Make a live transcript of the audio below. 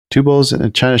Two Bulls in a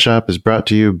China Shop is brought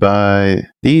to you by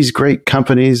these great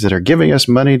companies that are giving us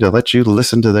money to let you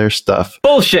listen to their stuff.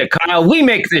 Bullshit, Kyle. We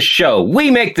make this show.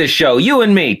 You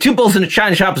and me. Two Bulls in a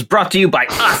China Shop is brought to you by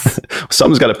us.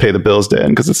 Someone's got to pay the bills, Dan,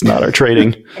 because it's not our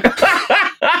trading.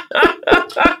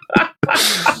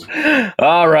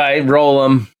 All right, roll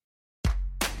them.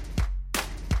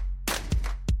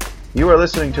 You are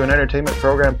listening to an entertainment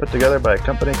program put together by a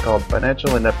company called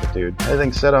Financial Ineptitude.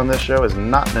 Anything said on this show is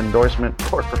not an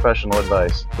endorsement or professional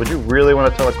advice. Would you really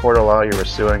want to tell a court of law you were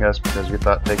suing us because you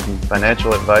thought taking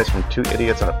financial advice from two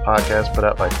idiots on a podcast put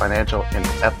out by Financial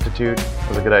Ineptitude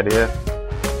was a good idea?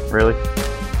 Really?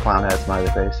 Clown hat, smiley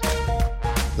face.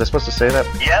 Was I supposed to say that?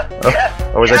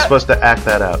 Yep. Or was I supposed to act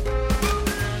that out?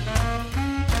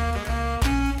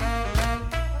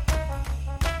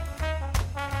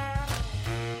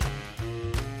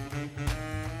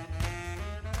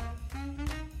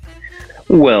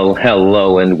 Well,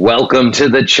 hello and welcome to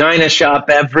the China Shop,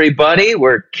 everybody.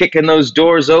 We're kicking those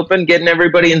doors open, getting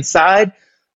everybody inside.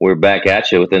 We're back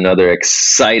at you with another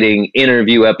exciting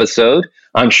interview episode.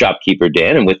 I'm Shopkeeper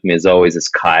Dan, and with me as always is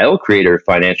Kyle, creator of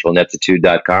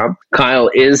FinancialIneptitude.com.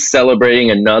 Kyle is celebrating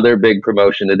another big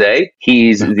promotion today.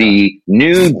 He's the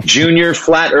new Junior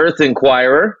Flat Earth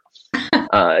Inquirer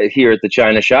here at the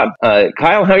China Shop.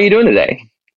 Kyle, how are you doing today?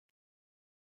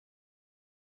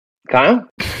 Kyle?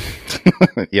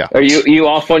 Yeah. Are you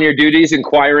off on your duties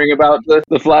inquiring about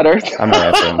the flat Earth? I'm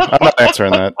not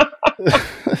answering that.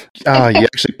 You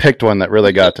actually picked one that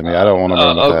really got to me. I don't want to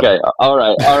run with okay. that. All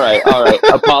right.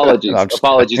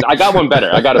 Apologies. I got one better.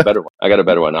 I got a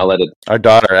better one. I'll let it. Our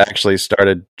daughter actually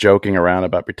started joking around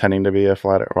about pretending to be a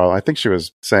flat earth. Well, I think she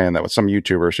was saying that with some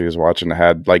YouTuber she was watching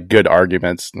had like good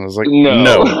arguments. And I was like,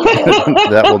 no.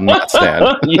 That will not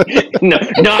stand. No,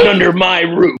 not under my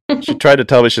roof. She tried to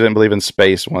tell me she didn't believe in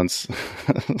space once.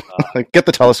 Like, get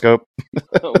the telescope.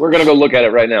 We're going to go look at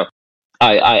it right now.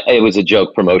 It was a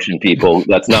joke, promotion people.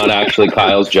 That's not actually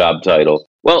Kyle's job title.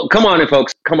 Well, come on in,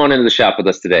 folks. Come on into the shop with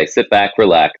us today. Sit back,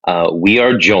 relax. We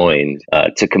are joined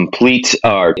to complete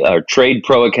our Trade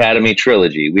Pro Academy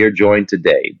trilogy. We are joined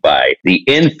today by the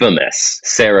infamous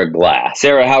Sarah Glass.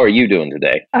 Sarah, how are you doing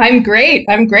today? I'm great.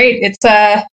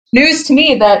 It's news to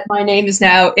me that my name is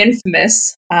now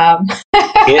infamous.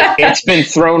 It's been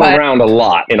thrown around a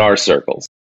lot in our circles.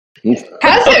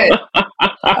 Has it?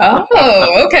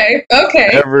 Oh, okay.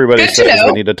 Everybody Good says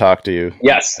we need to talk to you.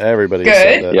 Yes. Everybody Good.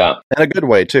 said that. Yeah. In a good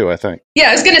way, too, I think. Yeah,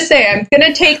 I was going to say, I'm going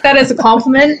to take that as a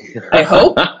compliment, I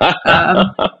hope.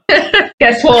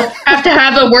 Guess we'll have to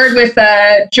have a word with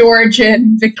George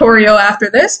and Victorio after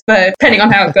this, but depending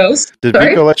on how it goes. Did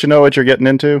Vico let you know what you're getting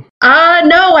into?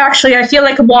 No, actually, I feel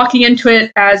like I'm walking into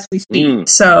it as we speak.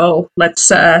 So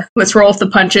let's roll with the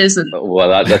punches. And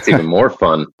well, that's even more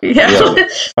fun. Yeah.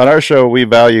 On our show, we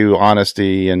value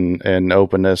honesty and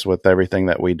openness with everything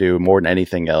that we do more than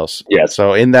anything else. Yes.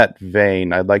 So in that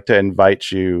vein, I'd like to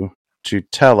invite you to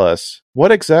tell us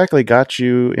what exactly got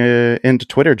you into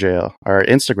Twitter jail or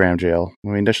Instagram jail.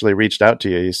 When we initially reached out to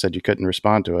you, you said you couldn't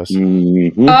respond to us.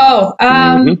 Mm-hmm. Oh,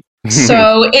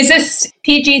 so is this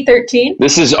PG-13?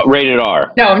 This is rated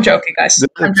R. No, I'm joking, guys.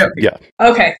 I'm joking. Yeah.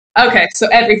 Okay. So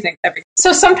everything.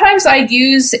 So sometimes I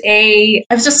was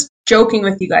just joking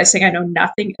with you guys saying I know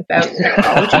nothing about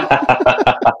technology.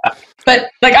 But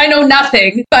I know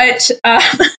nothing. But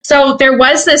so there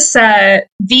was this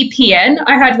VPN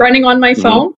I had running on my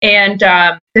phone, and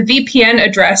the VPN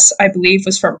address, I believe,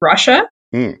 was from Russia.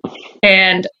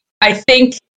 And I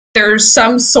think there's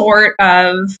some sort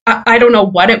of, I don't know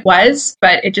what it was,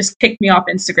 but it just kicked me off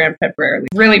Instagram temporarily.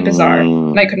 Really bizarre.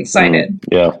 And I couldn't sign in.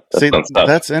 Yeah.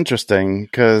 That's interesting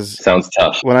because sounds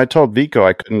tough. When I told Vico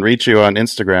I couldn't reach you on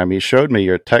Instagram, he showed me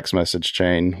your text message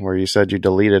chain where you said you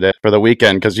deleted it for the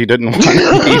weekend because you didn't want to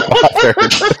be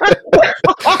bothered.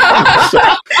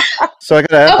 so I got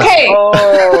to ask.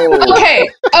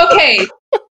 Okay.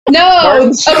 No,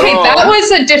 okay, that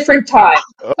was a different time.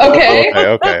 Okay.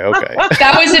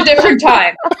 That was a different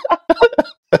time.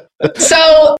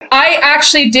 So I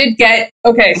actually did get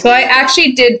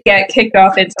kicked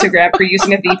off Instagram for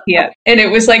using a VPN, and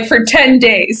it was for 10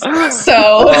 days.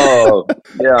 So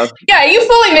yeah, you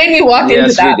fully made me walk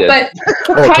into that. But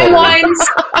timelines,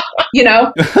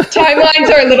 timelines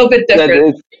are a little bit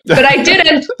different. But I did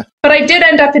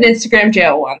end up in Instagram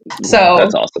jail once. So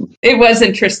that's awesome. It was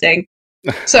interesting.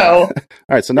 So all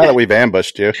right, so now that we've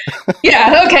ambushed you.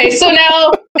 Yeah, okay, so now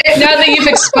that you've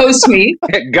exposed me.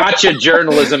 Gotcha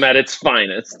journalism at its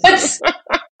finest.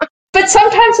 But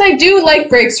sometimes I do like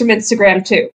breaks from Instagram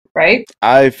too, right?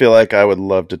 I feel like I would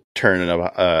love to turn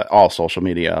all social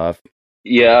media off.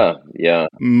 Yeah.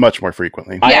 much more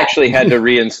frequently. I actually had to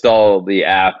reinstall the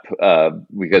app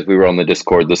because we were on the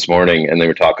Discord this morning and they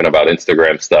were talking about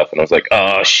Instagram stuff. And I was like,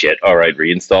 oh, shit. All right,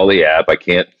 reinstall the app. I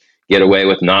can't get away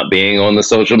with not being on the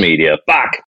social media.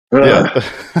 Fuck. Yeah.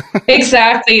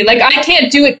 Exactly. Like, I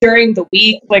can't do it during the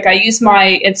week. Like, I use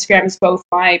my Instagram as both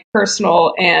my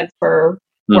personal and for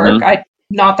work. I'm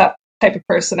not that type of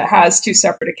person that has two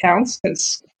separate accounts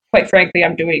because, quite frankly,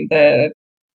 I'm doing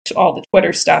all the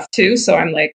Twitter stuff too. So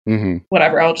I'm like,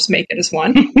 whatever, I'll just make it as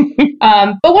one.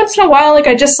 But once in a while, like,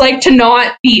 I just like to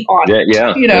not be on it,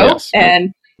 you know? Yes.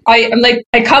 And I'm like,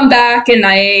 I come back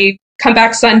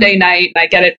Sunday night and I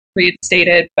get it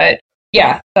reinstated. But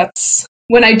yeah, that's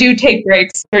when I do take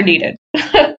breaks, they're needed.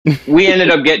 We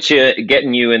ended up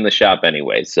getting you in the shop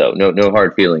anyway. So no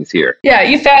hard feelings here. Yeah,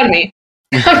 you found me.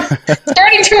 I'm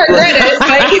starting to regret it,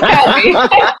 but you found me.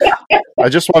 I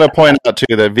just want to point out,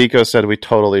 too, that Vico said we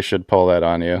totally should pull that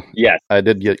on you. Yes. I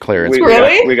did get clearance.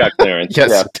 Really? We got clearance.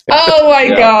 Yes. Yeah. Oh, my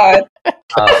God. So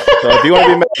if you want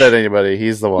to be mad at anybody,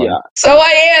 he's the one. Yeah. So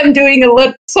I am doing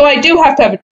so I do have to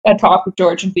have a talk with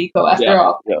George and Vico after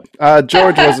all. Yeah.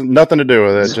 George has nothing to do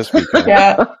with it, just Vico.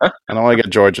 Yeah. I don't want to get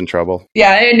George in trouble.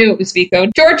 Yeah, I knew it was Vico.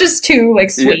 George is too, like,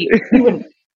 sweet.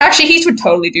 Actually, he would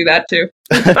totally do that, too.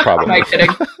 Probably. Who am I kidding?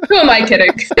 Who am I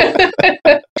kidding?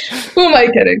 Who am I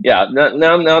kidding? Yeah.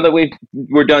 Now that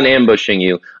we're done ambushing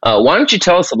you, why don't you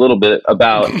tell us a little bit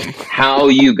about how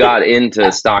you got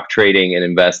into stock trading and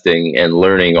investing and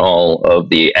learning all of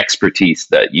the expertise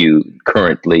that you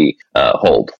currently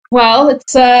hold? Well,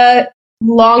 it's a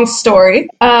long story.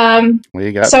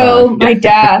 We got so time. my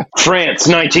dad. France,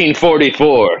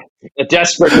 1944. A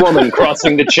desperate woman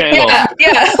crossing the channel.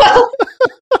 Yeah. Well,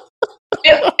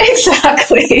 yeah,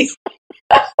 exactly.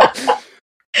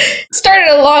 Started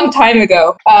a long time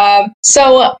ago.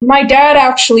 So my dad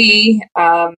actually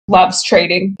loves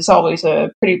trading. He's always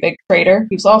a pretty big trader.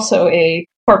 He was also a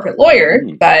corporate lawyer,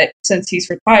 but since he's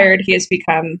retired, he has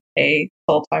become a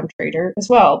full-time trader as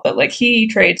well. But like, he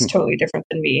trades totally different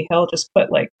than me. He'll just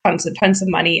put like tons and tons of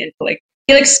money into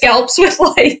he scalps with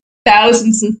like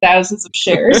thousands and thousands of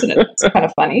shares, and it's kind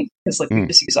of funny because like we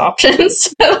just use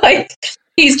options. Like,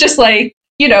 he's just like,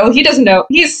 he doesn't know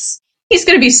he's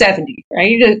going to be 70,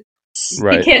 right? He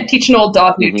can't teach an old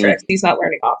dog new tricks. He's not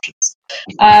learning options,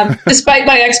 despite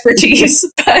my expertise.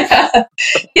 But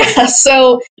yeah,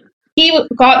 so he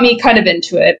got me kind of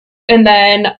into it, and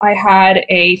then I had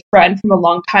a friend from a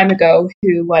long time ago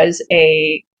who I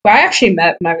actually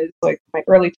met when I was like my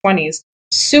early 20s.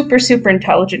 Super, super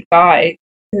intelligent guy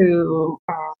who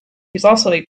he's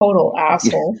also a total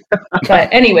asshole.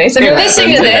 But anyways, if you're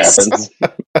listening to this,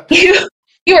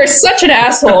 you are such an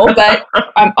asshole, but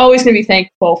I'm always going to be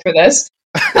thankful for this.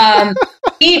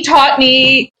 He taught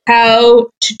me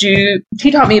about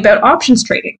options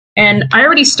trading. And I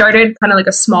already started kind of like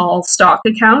a small stock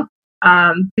account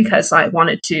because I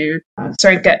wanted to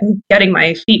start getting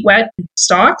my feet wet in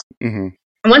stocks.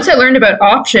 And once I learned about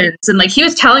options, and like, he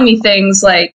was telling me things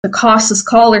like the costless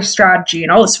collar strategy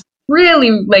and all this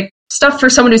really like stuff for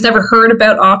someone who's never heard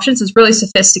about options is really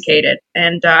sophisticated.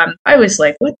 And I was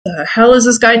like, what the hell is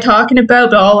this guy talking about?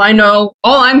 But all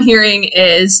I'm hearing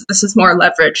is this is more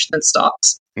leverage than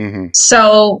stocks.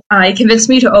 So he convinced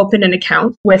me to open an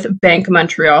account with Bank of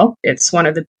Montreal. It's one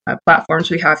of the platforms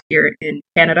we have here in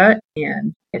Canada,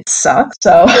 and it sucks.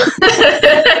 So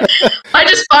I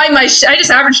just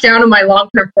average down on my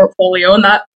long-term portfolio in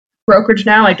that brokerage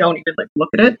now. I don't even look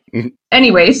at it.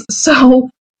 Anyways, so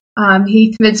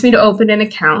he convinced me to open an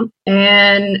account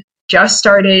and just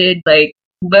started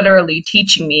literally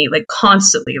teaching me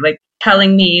constantly,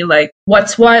 telling me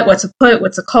what's a put,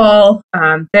 what's a call,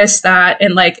 this, that.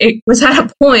 And it was at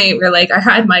a point where I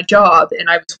had my job and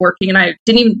I was working and I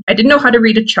didn't know how to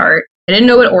read a chart. I didn't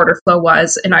know what order flow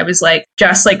was. And I was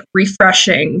just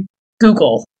refreshing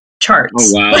Google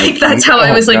charts. Oh, wow. That's how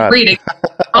I was reading.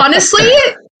 Honestly,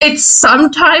 it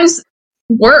sometimes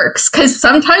works because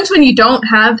sometimes when you don't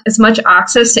have as much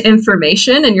access to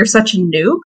information and you're such a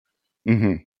noob,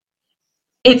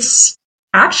 it's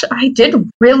actually, I did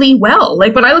really well.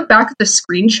 When I look back at the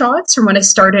screenshots from when I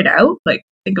started out, I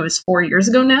think it was 4 years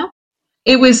ago now,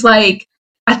 it was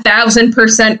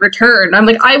 1,000% return. I'm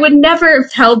I would never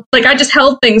have held, I just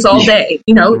held things all day,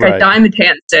 Right. Diamond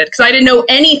Hands did, because I didn't know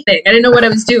anything. I didn't know what I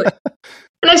was doing.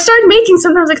 And I started making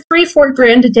sometimes $3-4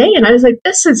 grand a day. And I was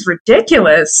this is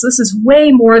ridiculous. This is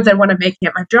way more than what I'm making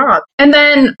at my job. And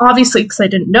then obviously, because I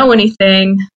didn't know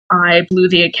anything, I blew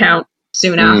the account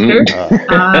soon after,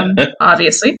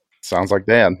 obviously. Sounds like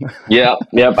Dan. Yep.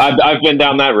 I've been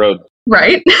down that road.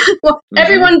 Right. Well,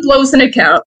 everyone blows an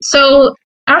account. So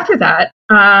after that,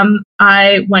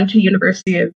 I went to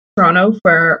University of Toronto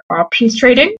for options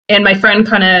trading. And my friend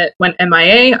kind of went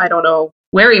MIA. I don't know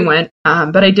where he went,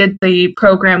 but I did the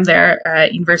program there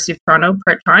at University of Toronto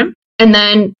part-time. And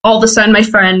then all of a sudden, my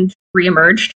friend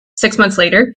reemerged 6 months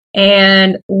later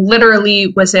and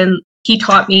literally he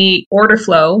taught me order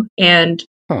flow, and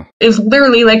it was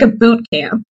literally like a boot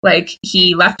camp. Like,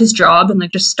 he left his job and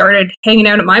like just started hanging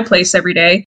out at my place every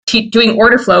day, doing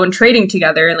order flow and trading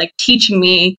together, and like teaching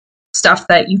me stuff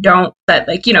that you're not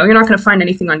going to find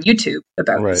anything on YouTube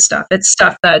about this stuff. It's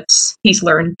stuff that he's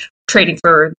learned trading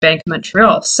for the Bank of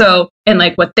Montreal. So, and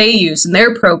like what they use in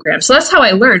their program. So that's how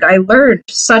I learned. I learned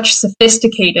such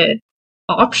sophisticated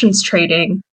options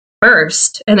trading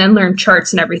first, and then learn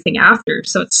charts and everything after.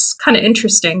 So it's kind of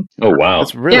interesting. Oh, wow.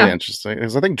 It's really interesting.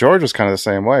 Because I think George was kind of the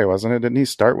same way, wasn't it? Didn't he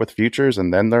start with futures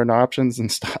and then learn options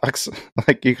and stocks?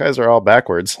 Like, you guys are all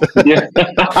backwards.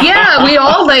 Yeah, we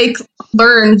all like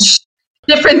learned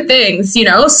different things,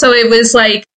 So it was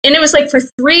like, for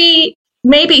 3,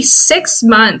 maybe 6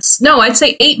 months. No, I'd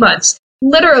say 8 months.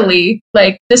 Literally,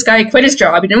 like, this guy quit his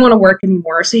job. He didn't want to work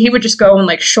anymore. So he would just go and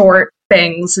like short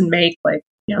things and make like,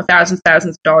 thousands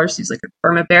of dollars. He's like a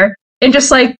perma bear, and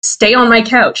just like stay on my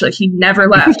couch. Like, he never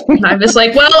left. And I was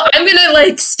like, well, I'm gonna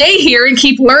like stay here and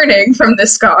keep learning from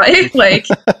this guy. Like,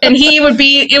 and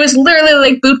it was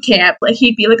literally like boot camp. Like,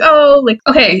 he'd be like, oh, like,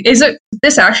 okay, is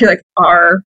this actually like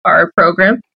our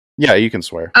program? Yeah, you can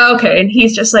swear. Okay. And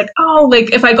he's just like, oh,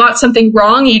 like, if I got something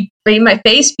wrong, he'd in my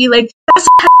face be like, that's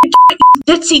how you do it,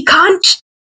 you ditzy cunt.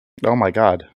 Oh my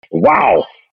God. Wow.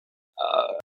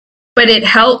 But it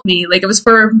helped me. Like, it was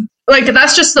for, like,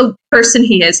 that's just the person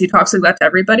he is. He talks like that to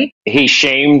everybody. He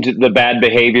shamed the bad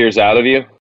behaviors out of you?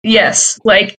 Yes,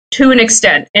 like, to an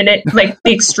extent. And it, like,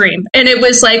 the extreme. And it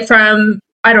was, like, from,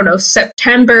 I don't know,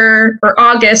 September or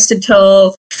August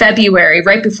until February,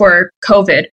 right before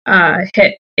COVID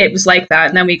hit. It was like that.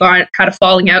 And then we had a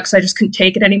falling out because I just couldn't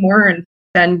take it anymore. And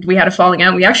then we had a falling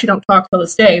out. We actually don't talk till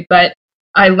this day. But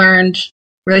I learned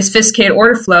really sophisticated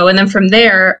order flow, and then from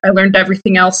there I learned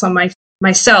everything else on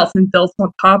myself and built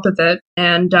on top of it.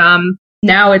 And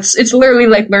now it's literally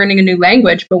like learning a new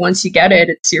language, but once you get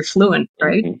it, you're fluent,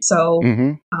 right? Mm-hmm. So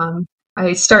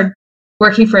I started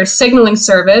working for a signaling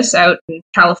service out in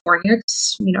California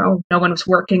because no one was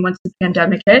working once the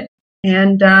pandemic hit,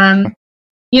 and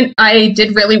I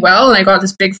did really well, and I got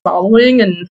this big following,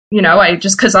 and I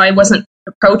just, because I wasn't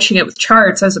approaching it with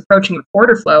charts, I was approaching it with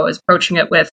order flow, I was approaching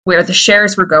it with where the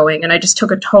shares were going, and I just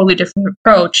took a totally different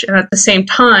approach. And at the same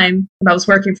time, when I was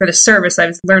working for the service, I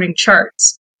was learning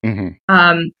charts.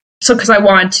 Mm-hmm. So because I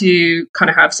wanted to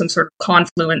kind of have some sort of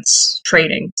confluence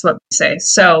trading, is what we say.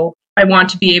 So I want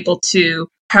to be able to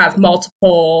have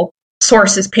multiple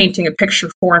sources painting a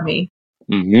picture for me.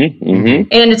 Mm-hmm. Mm-hmm.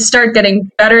 And it started getting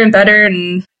better and better,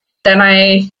 and then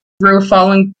I grew a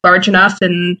following large enough,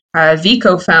 and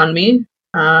Vico found me,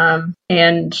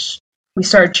 and we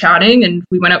started chatting, and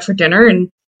we went out for dinner and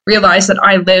realized that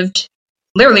I lived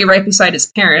literally right beside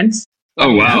his parents.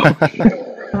 Oh, wow.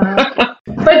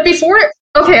 But before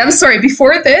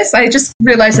this, I just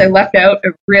realized I left out a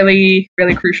really,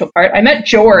 really crucial part. I met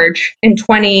George in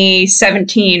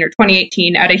 2017 or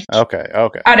 2018 at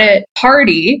a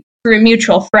party through a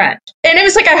mutual friend. And it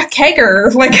was like a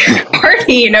kegger, like,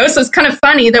 party, so it's kind of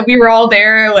funny that we were all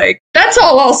there. Like, that's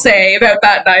all I'll say about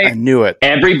that night. I knew it.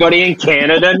 Everybody in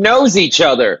Canada knows each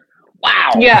other.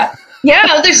 Wow. Yeah.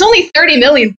 There's only 30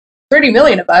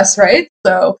 million of us, right?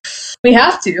 So we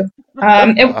have to.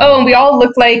 And we all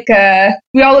look like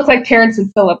Terrence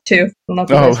and Phillip too. I don't know if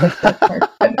you guys like that part,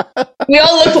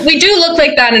 but we do look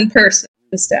like that in person.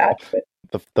 Just to add to it.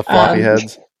 The floppy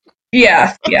heads.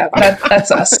 Yeah,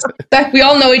 that's us. We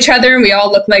all know each other, and we all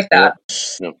look like that.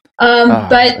 So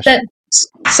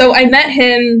I met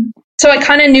him. So I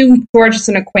kind of knew George as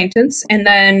an acquaintance, and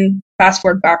then fast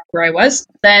forward back where I was.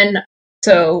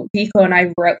 So Vico and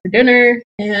I were out for dinner,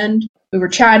 and we were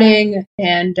chatting.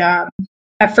 And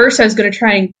at first, I was going to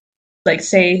try and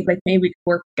say maybe we could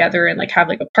work together and have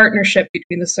a partnership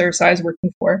between the service I was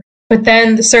working for. But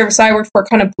then the service I worked for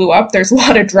kind of blew up. There's a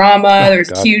lot of drama.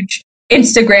 There's a huge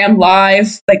Instagram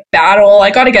live battle.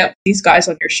 I got to get these guys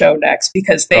on your show next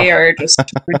because they are just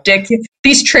ridiculous.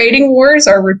 These trading wars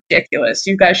are ridiculous.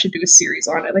 You guys should do a series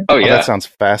on it. That sounds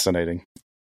fascinating.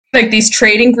 These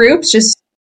trading groups, just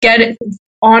get it.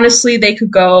 Honestly, they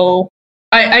could go.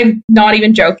 I'm not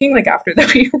even joking. After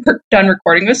that we were done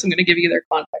recording this, I'm going to give you their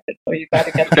contact info. You got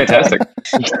to get fantastic.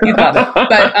 You got it.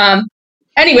 But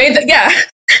anyway,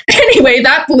 anyway,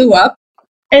 that blew up.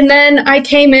 And then I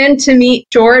came in to meet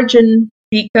George and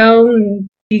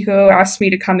Vico asked me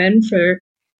to come in for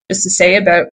just to say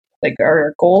about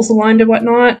our goals aligned and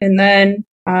whatnot. And then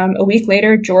a week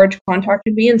later, George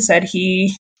contacted me and said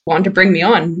he wanted to bring me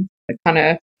on.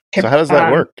 So how does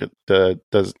that work?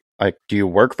 Do you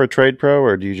work for TradePro,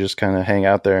 or do you just kind of hang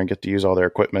out there and get to use all their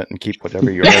equipment and keep whatever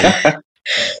you're in?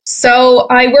 So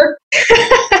I work.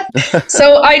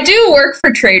 So I do work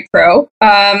for TradePro.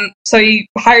 So he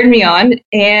hired me on,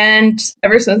 and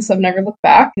ever since I've never looked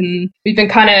back. And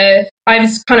I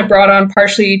was kind of brought on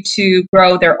partially to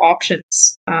grow their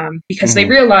options because they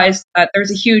realized that there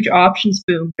was a huge options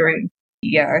boom during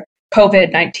the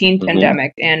COVID-19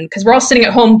 pandemic, and because we're all sitting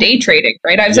at home day trading,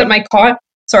 right? I was at my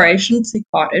Sorry, I shouldn't say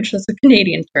cottage. That's a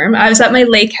Canadian term. I was at my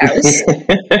lake house,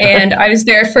 and I was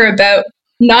there for about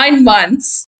 9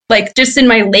 months, like just in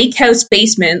my lake house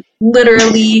basement,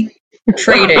 literally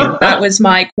trading. That was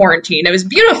my quarantine. It was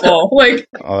beautiful. Like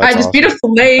I had this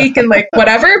beautiful lake and like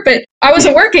whatever, but I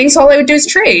wasn't working, so all I would do is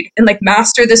trade and like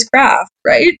master this craft,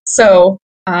 right? So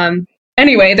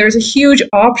anyway, there was a huge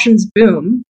options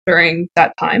boom during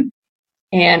that time,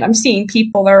 and I'm seeing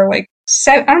people that are like,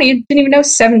 didn't even know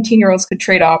 17-year-olds could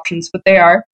trade options, but they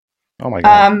are. Oh my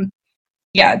god!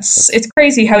 Yeah, it's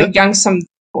crazy how young some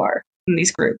people are in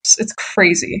these groups. It's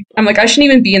crazy. I'm like, I shouldn't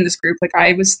even be in this group. Like,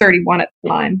 I was 31 at the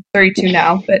time, 32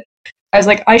 now, but I was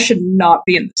like, I should not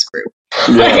be in this group.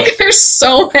 Yeah. Like, there's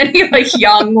so many like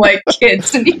young like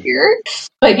kids in here.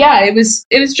 But yeah, it was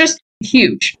just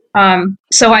huge.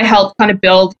 So I helped kind of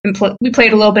build. We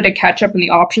played a little bit of catch up in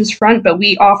the options front, but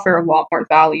we offer a lot more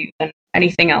value than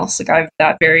anything else. Like, I have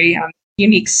that very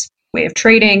unique way of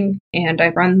trading, and I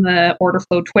run the order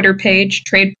flow Twitter page,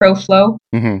 Trade Pro Flow,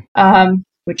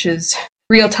 which is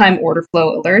real-time order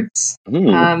flow alerts.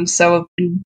 So I've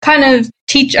been kind of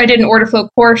I did an order flow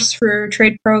course for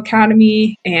Trade Pro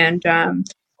Academy, and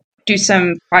do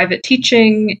some private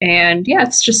teaching, and yeah,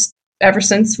 it's just ever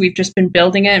since we've just been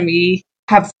building it, and we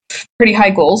have pretty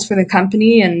high goals for the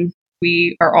company, and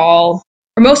we are all,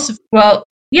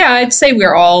 I'd say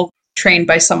we're all trained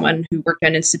by someone who worked at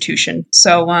an institution.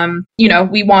 So,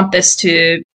 we want this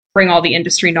to bring all the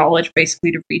industry knowledge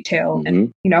basically to retail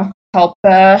and, help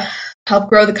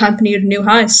grow the company to new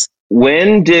highs.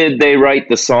 When did they write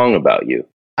the song about you?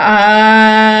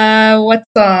 What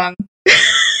song?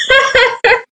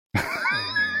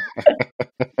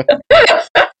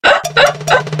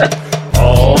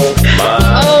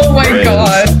 Oh my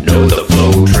god. Know the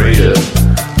flow trader.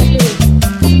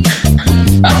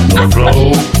 The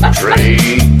flow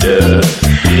trader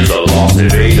is a lost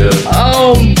invader.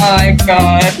 Oh my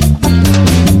god.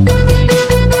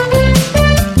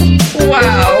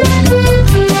 Wow.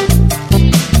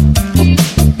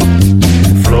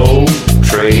 Flow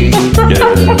trader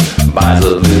buys a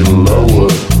little lower.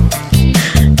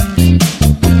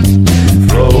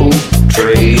 Flow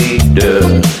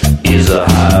trader is a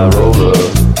high roller.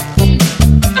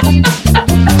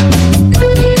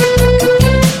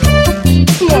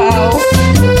 Wow.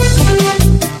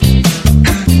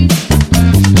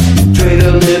 Trade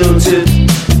a little tip,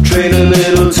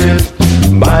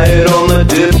 buy it on the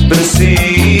dip and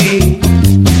see.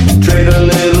 Trade a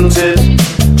little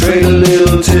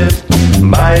tip,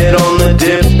 buy it on the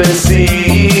dip and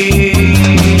see.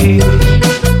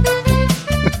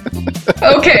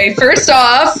 Okay, first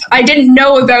off, I didn't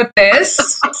know about this.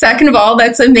 Second of all,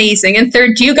 that's amazing. And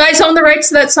third, do you guys own the rights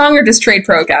to that song, or does Trade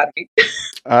Pro Academy?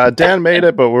 Dan made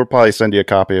it, but we'll probably send you a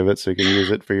copy of it so you can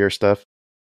use it for your stuff.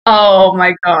 Oh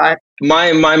my god.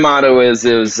 My motto is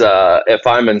if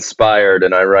I'm inspired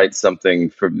and I write something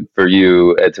for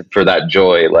you, for that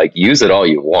joy, like, use it all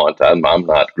you want. I'm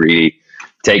not greedy.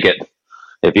 Take it.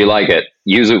 If you like it,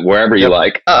 use it wherever you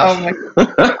like. Oh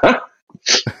my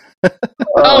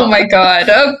oh my god.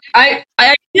 I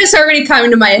just already come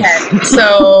into my head.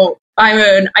 So I'm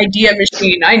an idea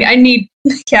machine. I need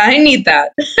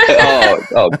that.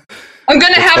 Oh. I'm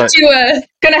gonna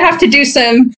have to do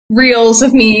some reels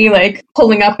of me like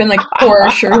pulling up in like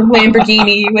Porsche or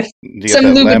Lamborghini with some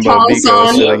Louboutins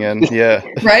on, yeah,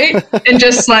 right, and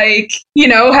just like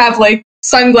have like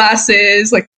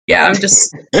sunglasses. Like, yeah, I'm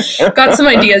just got some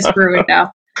ideas brewing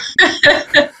now.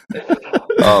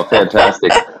 Oh,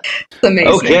 fantastic. It's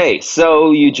amazing. Okay,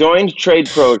 so you joined Trade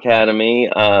Pro Academy.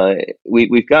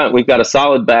 We've got a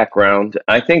solid background.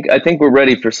 I think we're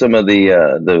ready for some of the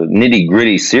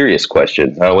nitty-gritty serious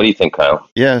questions. What do you think, Kyle?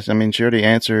 Yes, I mean, she already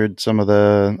answered some of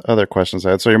the other questions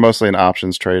I had. So you're mostly an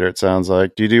options trader, it sounds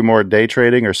like. Do you do more day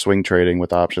trading or swing trading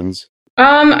with options?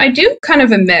 I do kind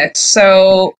of a mix.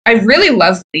 So I really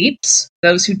love LEAPs.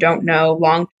 Those who don't know,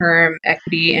 long-term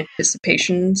equity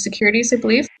anticipation securities, I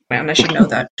believe. Man, I should know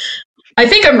that. I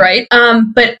think I'm right.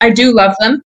 But I do love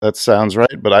them. That sounds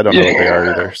right, but I don't know what they are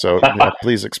either. So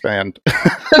please expand.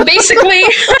 So basically,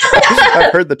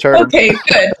 I've heard the term. Okay,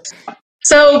 good.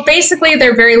 So basically,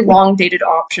 they're very long dated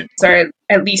options. Are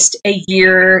at least a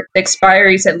year. The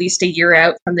expiry is at least a year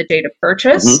out from the date of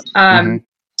purchase.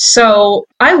 So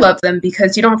I love them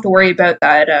because you don't have to worry about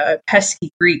that pesky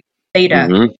Greek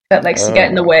theta that likes to get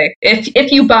in the way.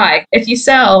 If you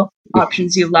sell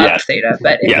options, you love theta,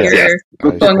 but if you're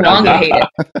going long, you hate it.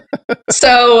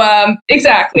 So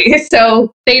exactly.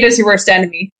 So theta is your worst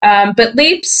enemy. But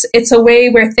leaps, it's a way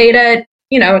where theta,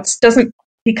 it doesn't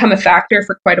become a factor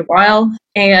for quite a while.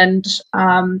 And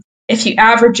if you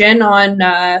average in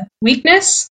on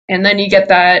weakness, and then you get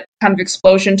that kind of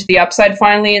explosion to the upside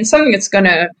finally, and something that's going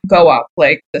to go up,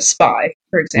 like the SPY,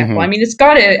 for example. I mean, it's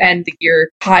got to end the year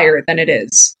higher than it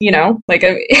is, Like,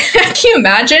 can you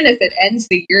imagine if it ends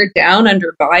the year down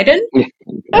under Biden?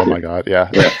 Oh my God, yeah.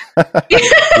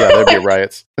 There'd be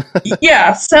riots.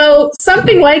 Yeah, so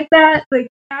something like that, like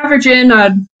average in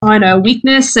on a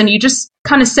weakness, and you just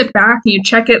kind of sit back and you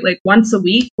check it like once a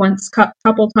week,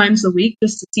 couple times a week,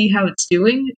 just to see how it's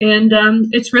doing. And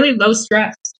it's really low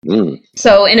stress.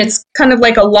 So, and it's kind of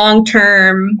like a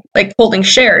long-term, like holding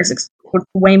shares with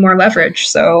way more leverage.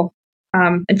 So,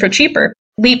 and for cheaper.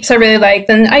 Leaps I really like.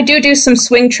 Then I do some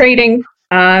swing trading,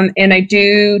 and I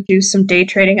do some day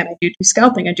trading, and I do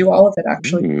scalping. I do all of it,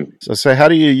 actually. So how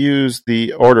do you use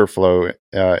the order flow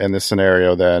in this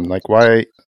scenario then? Like,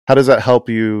 how does that help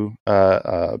you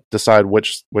decide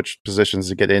which positions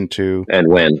to get into and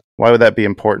when? Why would that be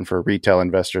important for retail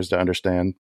investors to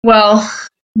understand? Well,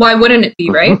 why wouldn't it be,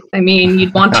 right? I mean,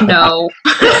 you'd want to know.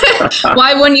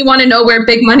 Why wouldn't you want to know where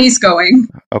big money's going?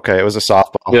 Okay, it was a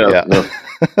softball.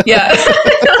 Yeah.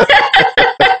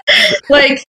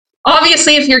 Like,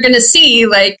 obviously, if you're going to see,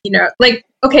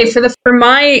 okay,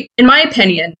 in my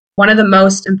opinion, one of the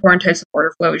most important types of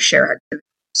order flow is share activity.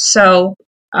 So,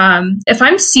 if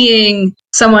I'm seeing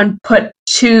someone put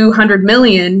 200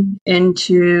 million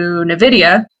into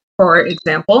NVIDIA, for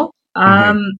example,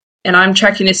 and I'm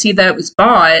checking to see that it was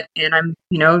bought, and I'm,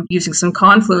 using some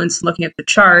Confluence, looking at the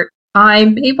chart, I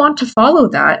may want to follow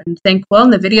that and think, well,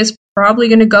 NVIDIA's probably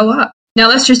going to go up. Now,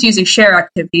 that's just using share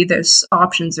activity. There's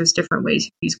options. There's different ways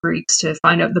to use Greeks to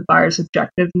find out the buyer's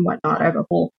objective and whatnot. I have a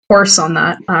whole course on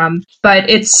that. But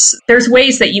there's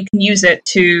ways that you can use it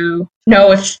to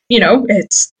know if,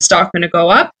 it's stock going to go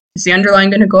up. Is the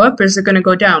underlying going to go up, or is it going to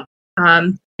go down?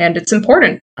 And it's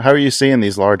important. How are you seeing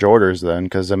these large orders then?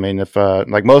 Because, I mean, if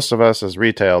like most of us as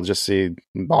retail just see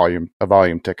a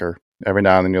volume ticker. Every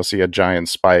now and then you'll see a giant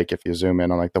spike if you zoom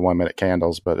in on like the 1 minute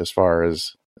candles. But as far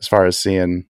as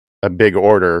seeing a big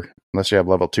order, unless you have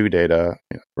level 2 data,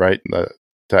 right,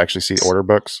 to actually see order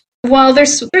books? Well,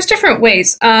 there's different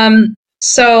ways.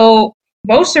 So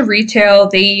most of retail,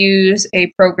 they use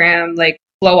a program like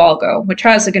Flow Algo, which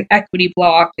has like an equity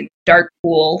block and dark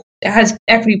pool. It has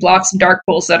equity blocks and dark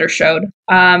pools that are showed.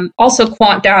 Also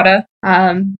Quant Data,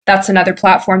 that's another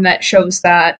platform that shows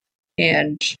that,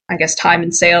 and I guess time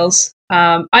and sales.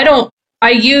 I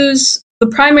use the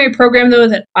primary program though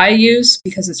that I use,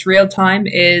 because it's real time,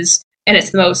 it's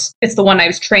the one I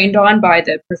was trained on by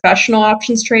the professional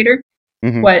options trader.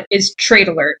 What is Trade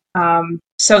Alert?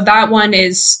 So that one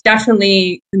is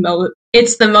definitely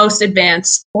it's the most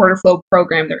advanced order flow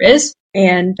program there is.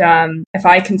 And if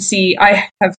I can see, I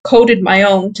have coded my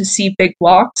own to see big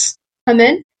blocks come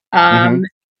in.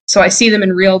 So I see them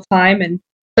in real time, and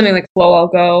something like Flow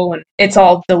Algo, and it's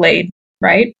all delayed,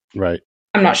 right? Right.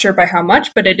 I'm not sure by how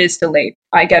much, but it is delayed.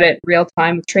 I get it real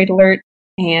time with Trade Alert,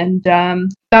 and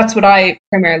that's what I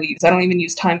primarily use. I don't even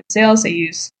use time and sales. I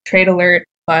use Trade Alert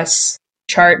plus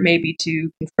chart maybe to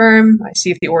confirm. I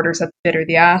see if the order's at the bid or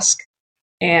the ask,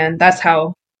 and that's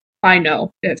how I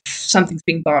know if something's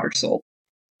being bought or sold.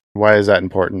 Why is that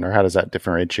important, or how does that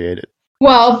differentiate it?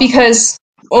 Well, because,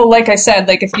 like I said,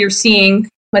 like if you're seeing,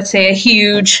 let's say, a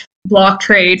huge block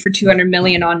trade for 200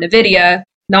 million on NVIDIA,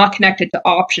 not connected to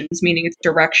options, meaning it's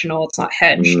directional, it's not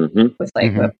hedged with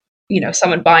like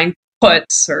someone buying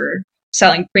puts or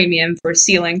selling premium for a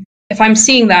ceiling. If I'm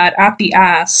seeing that at the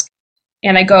ask,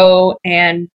 and I go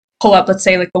and pull up, let's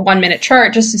say, like the 1 minute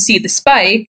chart just to see the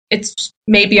spike, it's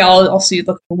maybe I'll also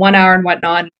look at the 1 hour and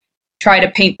whatnot, try to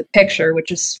paint the picture,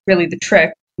 which is really the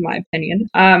trick, in my opinion.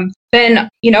 Then,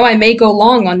 I may go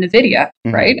long on NVIDIA,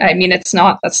 right? I mean, that's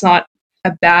not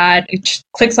a bad, it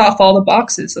clicks off all the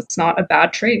boxes. It's not a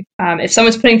bad trade. If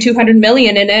someone's putting 200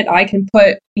 million in it, I can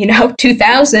put,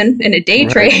 2,000 in a day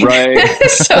trade. Right.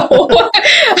 So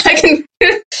I can,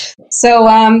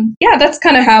 that's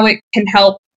kind of how it can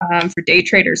help for day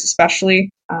traders, especially,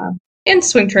 and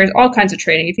swing traders, all kinds of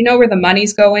trading. If you know where the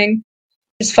money's going,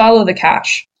 just follow the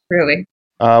cash, really.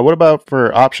 What about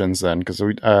for options then? Because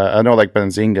I know like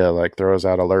Benzinga like throws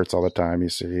out alerts all the time. You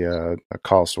see a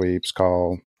call sweeps,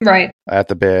 call Right. at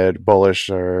the bid, bullish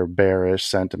or bearish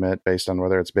sentiment based on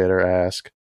whether it's bid or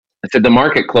ask. I said the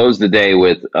market closed the day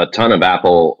with a ton of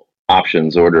Apple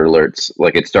options order alerts.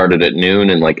 Like it started at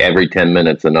noon, and like every 10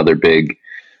 minutes, another big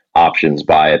options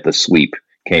buy at the sweep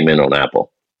came in on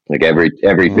Apple. Like every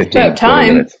 15 About 20 time.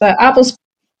 minutes. But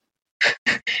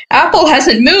Apple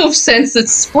hasn't moved since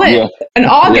it's split Yeah. in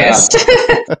August.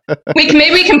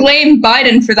 Maybe we can blame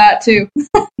Biden for that too.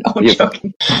 No, I'm Yeah.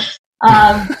 joking.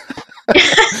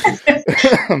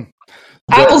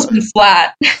 Apple's been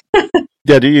flat.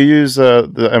 Yeah, do you use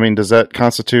does that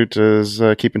constitute as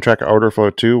keeping track of order flow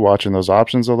too, watching those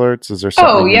options alerts? Is there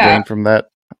something you yeah. gain from that?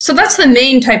 So that's the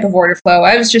main type of order flow.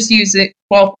 I was just using,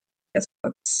 well, I guess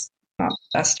that's not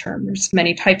the best term. There's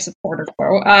many types of order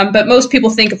flow. But most people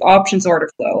think of options order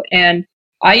flow, and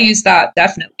I use that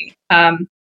definitely.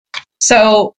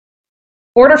 So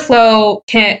order flow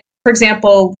for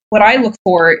example, what I look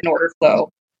for in order flow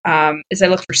is I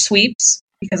look for sweeps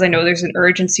because I know there's an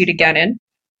urgency to get in.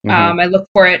 I look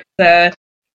for the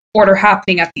order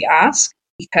happening at the ask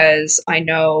because I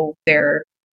know there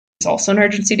is also an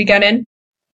urgency to get in.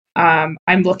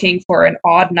 I'm looking for an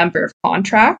odd number of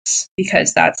contracts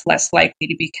because that's less likely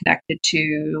to be connected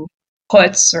to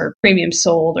puts or premium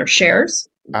sold or shares.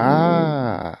 It's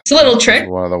a little trick.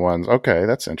 One of the ones. Okay,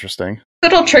 that's interesting.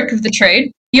 Little trick of the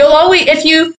trade. You'll always, if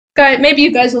you guys, maybe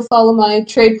you guys will follow my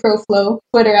Trade Pro Flow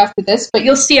Twitter after this, but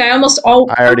you'll see I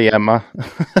already am.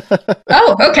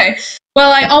 Oh, okay.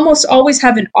 Well, I almost always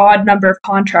have an odd number of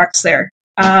contracts there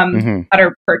that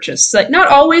are purchased. Like not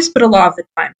always, but a lot of the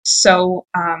time. So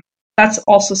that's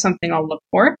also something I'll look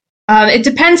for. It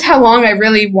depends how long I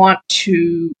really want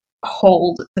to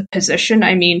hold the position.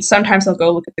 I mean, sometimes I'll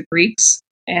go look at the Greeks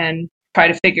and try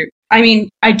to figure. I mean,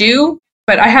 I do,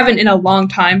 but I haven't in a long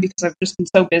time because I've just been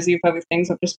so busy with other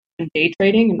things. I've just been day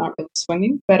trading and not really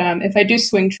swinging. But if I do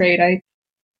swing trade, I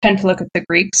tend to look at the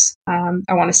Greeks.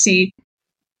 I want to see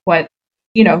what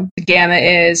the gamma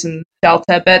is and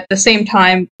delta. But at the same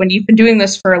time, when you've been doing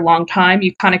this for a long time,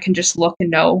 you kind of can just look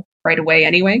and know right away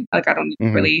anyway. Like I don't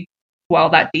really dwell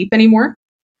that deep anymore.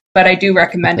 But I do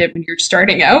recommend it when you're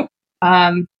starting out.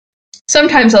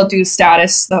 Sometimes I'll do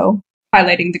status though,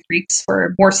 highlighting the Greeks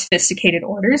for more sophisticated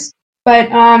orders. But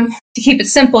to keep it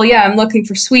simple, I'm looking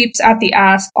for sweeps at the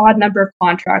ask, odd number of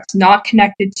contracts, not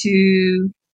connected to,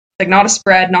 not a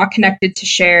spread, not connected to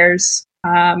shares.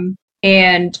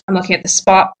 And I'm looking at the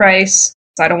spot price.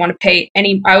 So I don't want to pay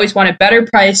I always want a better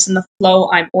price than the flow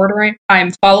I'm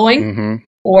following,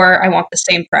 or I want the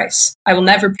same price. I will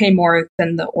never pay more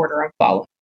than the order I'm following.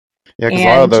 Yeah, because a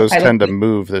lot of those tend to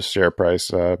move this share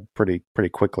price pretty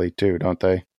quickly too, don't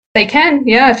they? They can,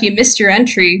 yeah. If you missed your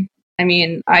entry, I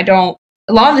mean, a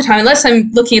lot of the time, unless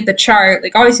I'm looking at the chart,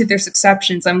 like obviously there's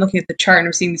exceptions. I'm looking at the chart and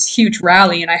I'm seeing this huge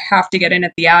rally and I have to get in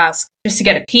at the ask just to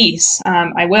get a piece.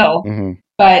 I will.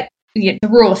 But the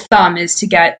rule of thumb is to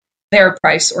get their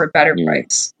price or a better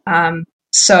price.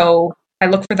 So I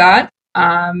look for that.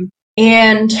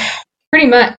 And pretty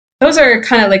much those are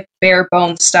kind of like bare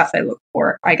bones stuff I look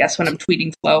for, I guess, when I'm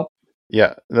tweeting flow.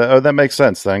 Yeah, that makes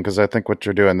sense then, because I think what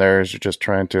you're doing there is you're just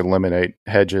trying to eliminate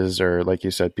hedges or, like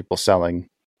you said, people selling.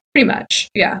 Pretty much,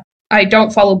 yeah. I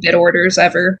don't follow bid orders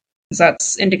ever, because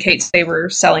that indicates they were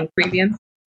selling premium.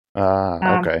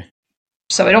 Okay.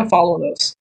 So I don't follow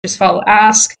those. Just follow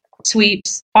ask,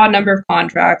 sweeps, odd number of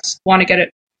contracts, want to get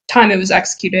it, time it was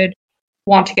executed,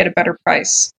 want to get a better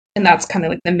price. And that's kind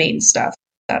of like the main stuff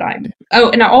that I'm... Oh,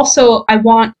 and I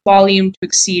want volume to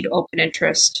exceed open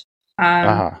interest.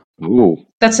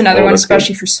 That's another one,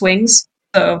 especially for swings.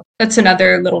 So that's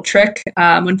another little trick.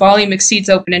 When volume exceeds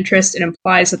open interest, it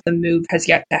implies that the move has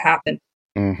yet to happen.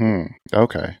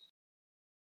 Okay.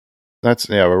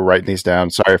 We're writing these down.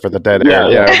 Sorry for the dead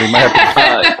air. Yeah,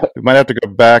 we might have to go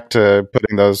back to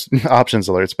putting those options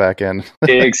alerts back in.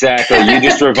 Exactly. You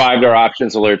just revived our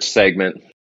options alerts segment.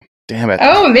 Damn it.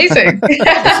 Oh, amazing.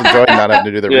 Just enjoying not having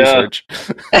to do the research.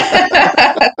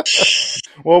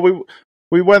 Well,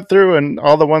 we went through, and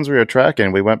all the ones we were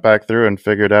tracking, we went back through and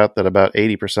figured out that about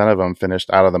 80% of them finished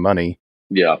out of the money.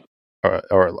 Yeah.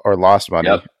 Or lost money.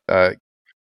 Yep.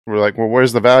 We're like, well,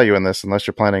 where's the value in this unless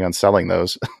you're planning on selling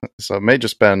those? So it may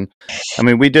just been,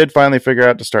 we did finally figure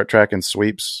out to start tracking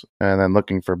sweeps and then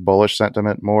looking for bullish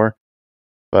sentiment more.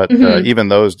 But even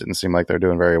those didn't seem like they're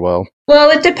doing very well. Well,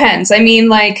 it depends. A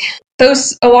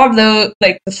lot of the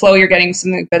flow you're getting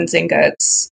something like Benzinga,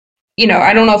 it's,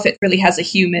 I don't know if it really has a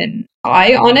human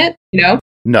eye on it,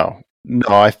 No,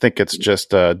 I think it's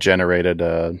just generated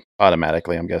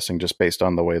automatically, I'm guessing, just based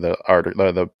on the way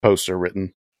the posts are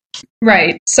written.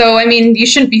 Right. So, I mean, you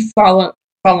shouldn't be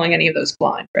following any of those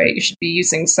blind, right? You should be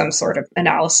using some sort of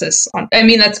analysis on. I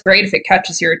mean, that's great if it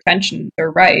catches your attention.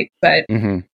 They're right, but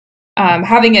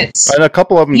having it. And a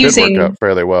couple of them did work out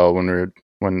fairly well when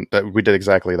we did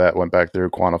exactly that. Went back through,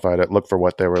 quantified it, looked for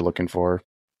what they were looking for.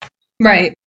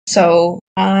 Right. So,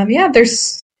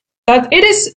 there's that. It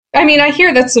is. I mean, I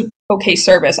hear that's a okay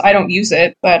service. I don't use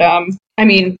it, but I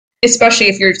mean, especially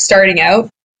if you're starting out,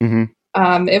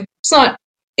 it's not.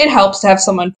 It helps to have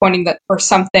someone pointing that or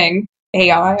something.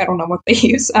 AI, I don't know what they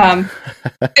use.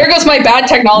 There goes my bad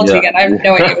technology again. I have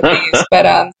no idea what they use,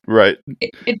 but right.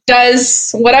 It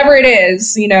does whatever it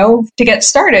is, to get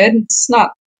started. It's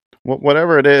not.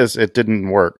 Whatever it is, it didn't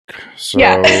work. So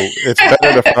it's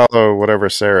better to follow whatever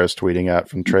Sarah's tweeting at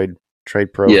from Trade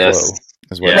Pro Flow, is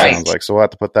what it sounds like. So we'll have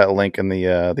to put that link in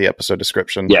the episode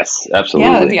description. Yes,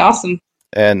 absolutely. Yeah, that'd be awesome.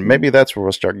 And maybe that's where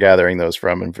we'll start gathering those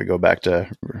from, if we go back to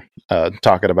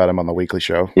talking about them on the weekly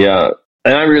show. Yeah.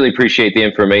 And I really appreciate the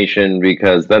information,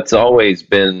 because that's always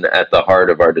been at the heart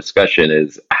of our discussion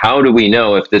is, how do we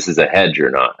know if this is a hedge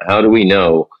or not? How do we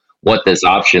know what this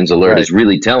options alert is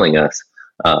really telling us?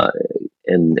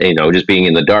 And just being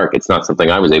in the dark, it's not something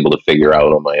I was able to figure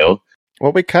out on my own.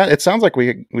 Well, it sounds like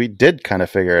we did kind of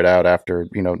figure it out after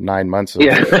 9 months of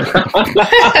around with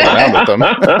them.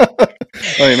 I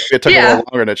mean, maybe it took a little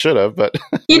longer than it should have, but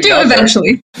you do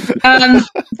eventually.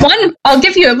 One, I'll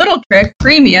give you a little trick: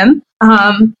 premium.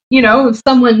 If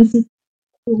someone's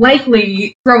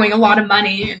likely throwing a lot of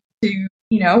money into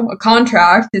a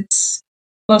contract, it's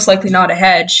most likely not a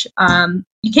hedge.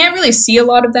 You can't really see a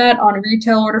lot of that on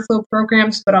retail order flow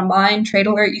programs, but on mine, Trade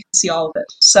Alert, you can see all of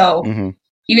it. So.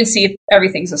 You can see if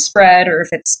everything's a spread or if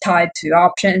it's tied to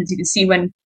options. You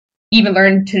can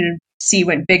learn to see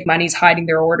when big money's hiding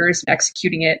their orders and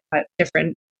executing it at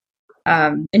different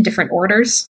in different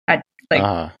orders at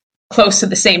close to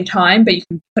the same time, but you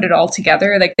can put it all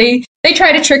together. Like they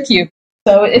try to trick you.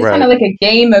 So it's kind of like a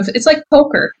game it's like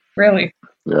poker, really.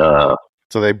 So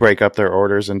they break up their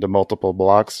orders into multiple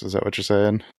blocks. Is that what you're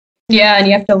saying? Yeah, and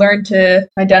you have to learn to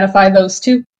identify those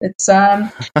too. It's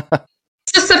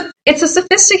it's a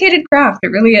sophisticated craft. It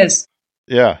really is.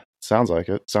 Yeah, sounds like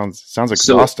it. Sounds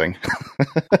exhausting.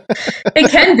 It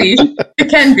can be.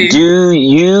 It can be. Do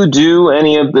you do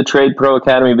any of the Trade Pro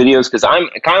Academy videos? Because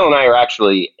Kyle and I are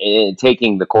actually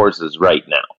taking the courses right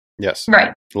now. Yes.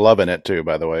 Right. Loving it too,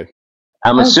 by the way.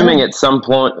 I'm assuming at some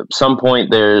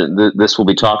point this will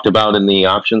be talked about in the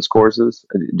options courses.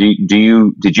 Did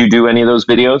you do any of those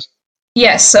videos?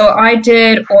 Yes, so I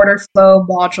did order flow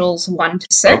modules 1 to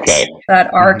 6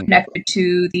 that are connected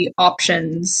to the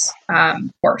options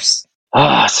course.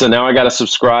 So now I got to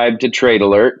subscribe to Trade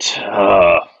Alert.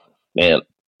 Man. So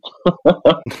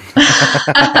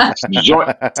I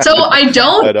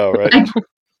don't. I know, right?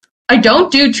 I don't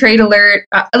do Trade Alert.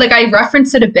 I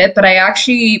reference it a bit, but I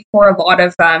actually, for a lot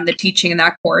of the teaching in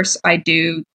that course, I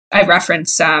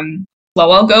reference Flow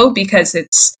Algo, because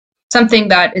it's something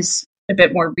that is a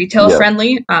bit more retail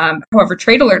friendly. However,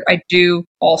 Trade Alert I do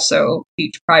also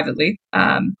teach privately,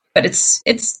 but it's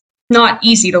not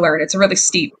easy to learn. It's a really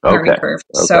steep learning curve.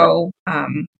 So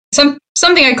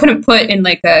something I couldn't put in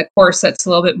like a course that's a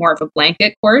little bit more of a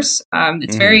blanket course.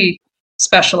 It's very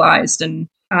specialized, and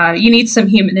you need some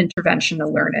human intervention to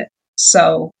learn it.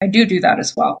 So I do that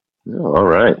as well. Oh, all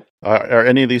right. Are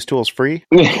any of these tools free?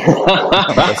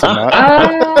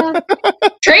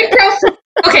 Trade Pro.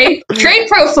 Okay, Trade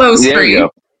Pro Flow's free.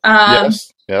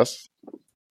 Yes.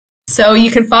 So you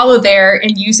can follow there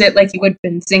and use it like you would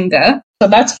in Zynga. So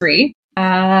that's free.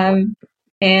 And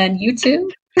YouTube.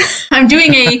 I'm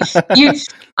doing a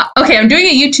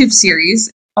YouTube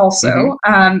series also.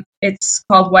 It's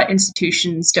called What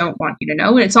Institutions Don't Want You to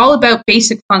Know, and it's all about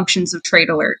basic functions of Trade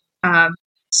Alert.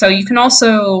 So you can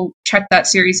also check that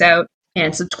series out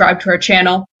and subscribe to our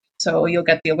channel, so you'll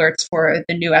get the alerts for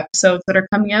the new episodes that are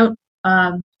coming out.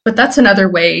 But that's another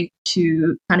way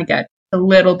to kind of get a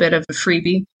little bit of a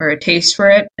freebie or a taste for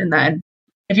it. And then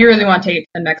if you really want to take it to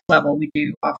the next level, we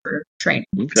do offer training.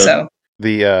 Okay. So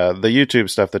the YouTube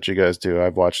stuff that you guys do,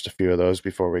 I've watched a few of those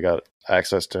before we got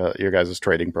access to your guys'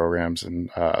 trading programs, and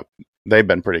they've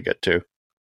been pretty good too.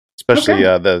 Especially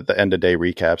the end of day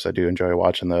recaps. I do enjoy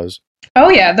watching those. Oh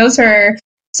yeah,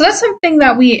 so that's something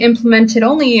that we implemented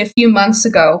only a few months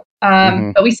ago.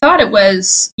 But we thought it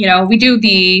was, we do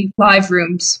the live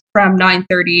rooms from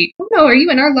 9:30. Oh no, are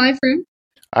you in our live room?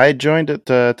 I joined it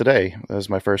today. That was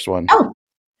my first one.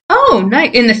 Oh,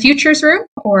 nice. In the futures room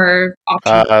or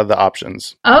options? The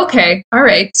options. Okay, all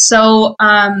right. So,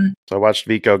 so I watched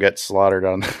Vico get slaughtered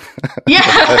on.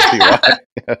 Yeah.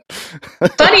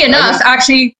 Funny enough,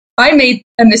 actually, I made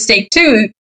a mistake too.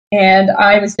 and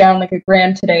I was down like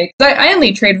 $1,000 today. I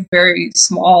only trade very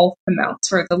small amounts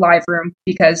for the live room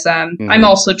because I'm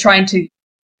also trying to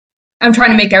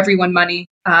make everyone money,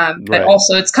 but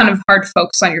also it's kind of hard to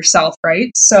focus on yourself,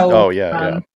 right? So,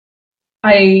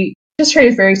 I just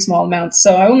traded very small amounts,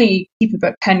 so I only keep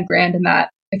about $10,000 in that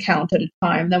account at a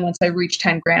time. Then once I reach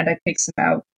 $10,000, I take some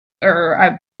out, or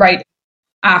I right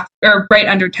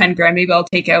under $10,000. Maybe I'll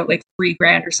take out like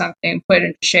 $3,000 or something, put it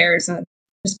into shares, and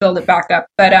just build it back up.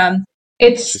 But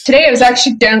today I was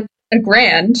actually down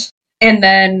 $1,000, and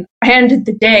then I ended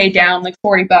the day down like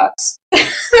 $40.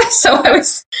 So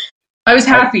I was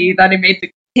happy that I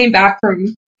came back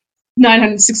from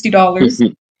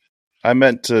 $960. I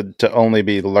meant to only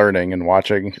be learning and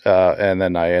watching, and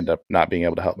then I end up not being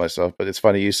able to help myself. But it's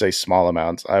funny you say small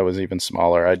amounts. I was even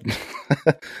smaller. I just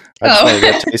want to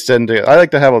get taste into it. I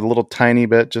like to have a little tiny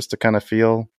bit just to kind of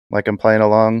feel like I'm playing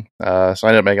along. So I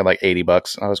ended up making like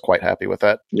 $80. I was quite happy with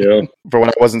that. Yeah, for when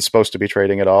I wasn't supposed to be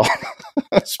trading at all. Hey,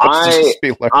 that's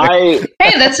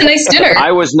a nice dinner.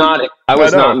 I was not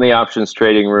in the options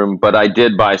trading room, but I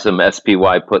did buy some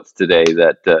SPY puts today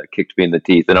that kicked me in the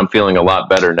teeth, and I'm feeling a lot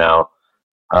better now,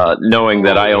 knowing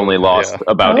that I only lost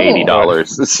about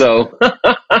 $80. So,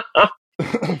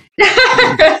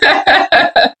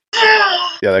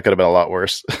 yeah, that could have been a lot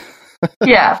worse.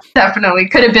 Yeah, definitely.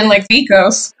 Could have been like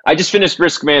Vicos. I just finished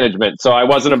risk management, so I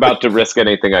wasn't about to risk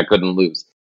anything I couldn't lose.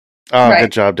 Oh, right.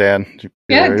 Good job, Dan. Good.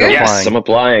 Yes, I'm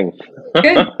applying.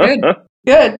 Good.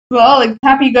 Well, like,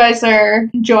 happy you guys are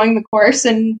enjoying the course,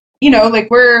 and like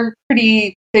we're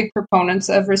pretty big proponents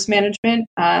of risk management.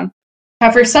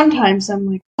 However, sometimes I'm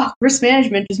like, fuck, risk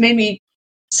management just made me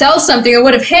sell something I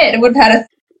would have hit. I would have had a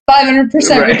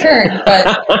 500% return,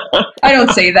 but I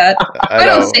don't say that.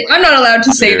 I'm not allowed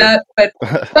to say that, but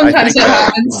sometimes it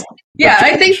happens. Yeah,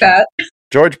 I think that.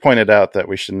 George pointed out that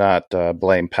we should not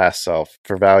blame past self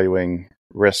for valuing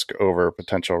risk over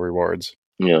potential rewards.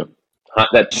 Yeah.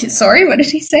 Sorry, what did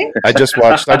he say? I just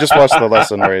watched the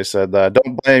lesson where he said,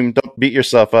 don't beat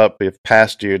yourself up if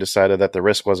past you decided that the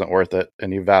risk wasn't worth it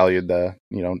and you valued the,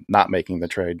 not making the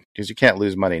trade, because you can't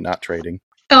lose money not trading.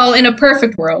 Oh, in a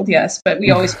perfect world, yes, but we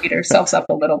always beat ourselves up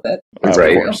a little bit.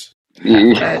 Right. Of course.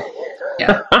 Yeah.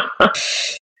 Yeah.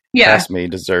 Past me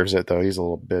deserves it, though. He's a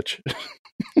little bitch.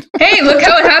 Hey, look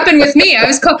how it happened with me. I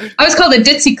was called a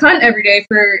ditzy cunt every day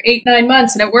for 8-9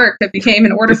 months, and it worked. I became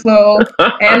an order flow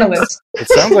analyst. It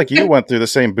sounds like you went through the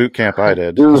same boot camp I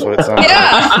did. That's what it sounds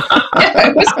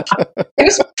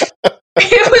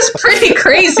it was pretty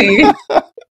crazy.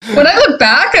 When I look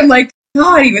back, I'm like,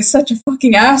 God, he was such a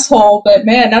fucking asshole. But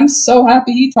man, I'm so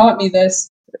happy he taught me this.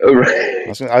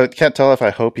 I can't tell if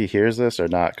I hope he hears this or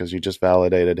not, because you just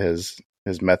validated his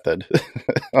method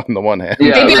on the one hand.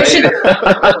 Yeah, maybe I should.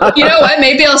 You know what?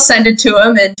 Maybe I'll send it to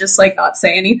him and just like not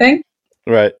say anything.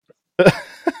 Right.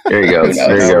 There you go.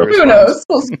 Who knows?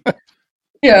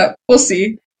 Yeah, we'll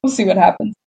see. We'll see what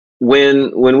happens.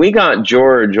 When we got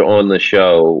George on the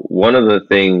show, one of the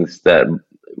things that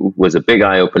was a big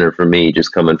eye opener for me,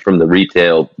 just coming from the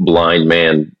retail blind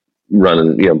man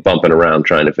running, bumping around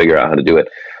trying to figure out how to do it,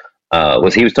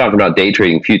 was he was talking about day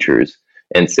trading futures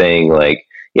and saying like,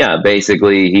 yeah,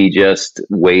 basically he just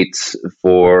waits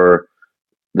for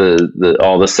the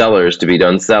all the sellers to be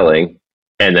done selling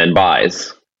and then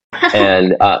buys.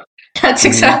 And that's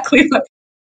exactly what.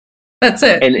 That's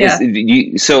it. And yeah.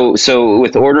 So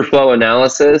with order flow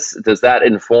analysis, does that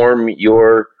inform is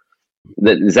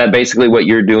that basically what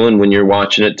you're doing when you're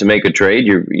watching it to make a trade?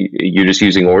 You're just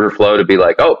using order flow to be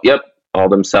like, oh, yep, all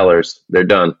them sellers, they're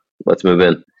done. Let's move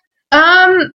in.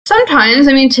 Sometimes,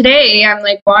 today I'm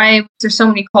like, why is there so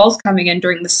many calls coming in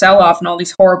during the sell-off and all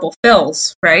these horrible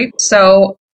fills, right?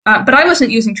 So, but I wasn't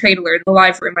using Trade Alert. The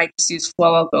live room, I just use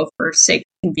Flow. I'll go for sake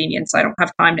of convenience. I don't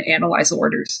have time to analyze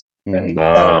orders. Really.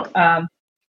 So,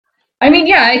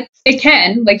 it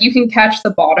can. Like, you can catch the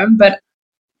bottom, but,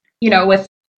 with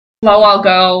Flow, I'll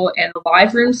go, and the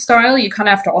live room style, you kind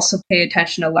of have to also pay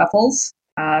attention to levels.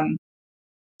 And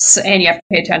you have to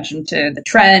pay attention to the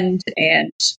trend. And,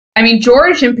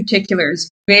 George in particular is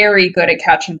very good at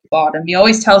catching the bottom. He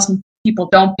always tells people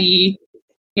don't be,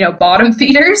 bottom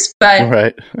feeders, but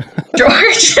right.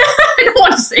 George, I don't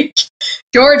want to say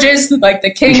George is like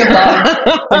the king of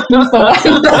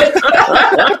bottom.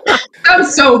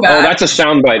 Sounds so bad. Oh, that's a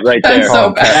soundbite right there.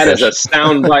 So bad. That is a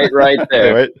soundbite right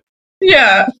there. Right.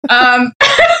 Yeah.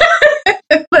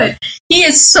 But he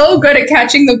is so good at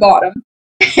catching the bottom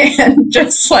and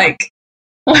just like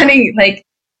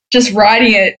just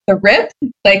riding it the rip.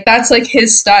 Like that's like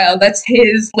his style. That's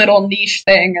his little niche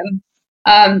thing.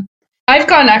 And I've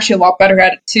gotten actually a lot better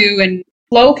at it too. And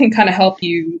Flow can kind of help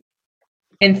you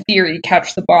in theory,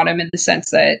 catch the bottom in the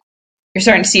sense that you're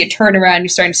starting to see a turnaround, you're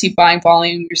starting to see buying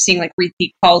volume, you're seeing like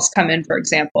repeat calls come in, for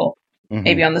example,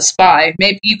 maybe on the SPY.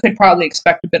 Maybe you could probably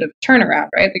expect a bit of a turnaround,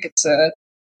 right? Like it's a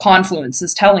confluence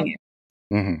is telling you.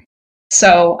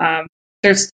 So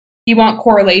you want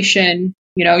correlation,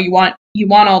 you want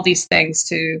all these things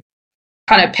to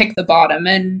kind of pick the bottom,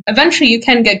 and eventually you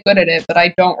can get good at it, but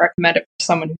I don't recommend it for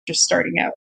someone who's just starting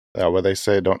out. What they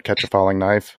say, don't catch a falling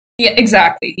knife. Yeah,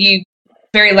 exactly. You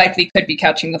very likely could be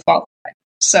catching the falling knife.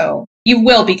 So you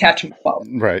will be catching the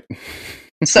falling. Right.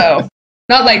 So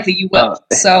not likely you will.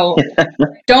 So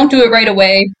don't do it right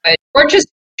away. But George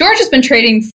has been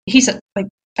trading. He's like,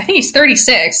 I think he's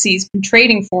 36. He's been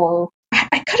trading for,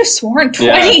 I could have sworn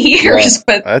 20 years,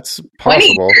 but that's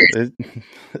possible.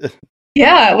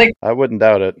 Yeah, like I wouldn't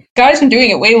doubt it. Guy's been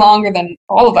doing it way longer than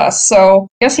all of us, so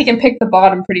I guess he can pick the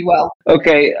bottom pretty well.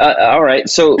 Okay, all right.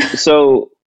 So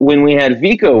when we had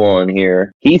Vico on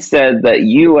here, he said that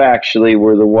you actually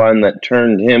were the one that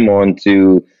turned him on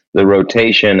to the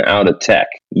rotation out of tech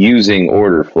using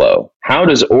order flow. How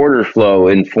does order flow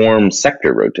inform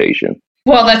sector rotation?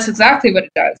 Well, that's exactly what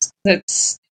it does.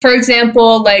 It's, for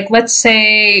example, like let's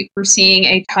say we're seeing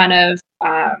a ton of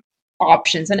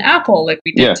options in Apple like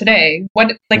we did today.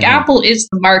 Apple is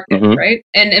the market, right?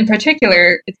 And in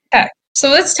particular, it's tech.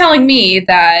 So that's telling me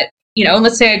that,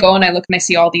 let's say I go and I look and I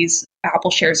see all these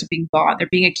Apple shares are being bought. They're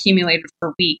being accumulated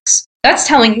for weeks. That's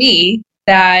telling me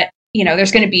that,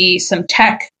 there's going to be some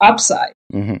tech upside,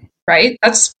 right?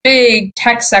 That's big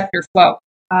tech sector flow.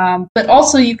 But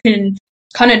also you can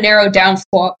kind of narrow down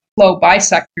flow by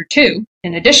sector too,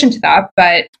 in addition to that.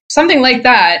 But something like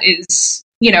that is,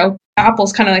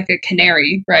 Apple's kind of like a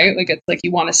canary, right? Like it's like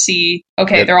you want to see,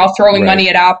 okay, they're all throwing money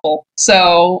at Apple,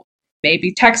 so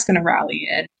maybe tech's going to rally.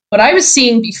 And what I was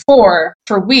seeing before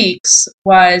for weeks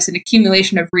was an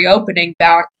accumulation of reopening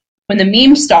back when the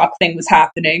meme stock thing was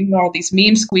happening, all these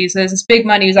meme squeezes. This big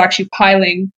money was actually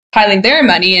piling their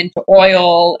money into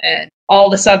oil and all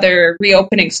this other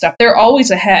reopening stuff. They're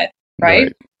always ahead,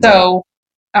 right? So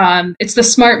it's the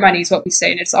smart money is what we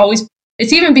say, and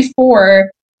it's even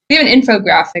before. We have an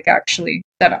infographic actually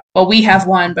that, we have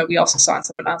one, but we also saw on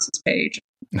someone else's page.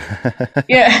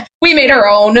 Yeah, we made our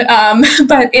own,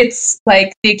 but it's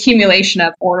like the accumulation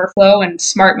of order flow and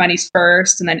smart money's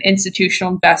first, and then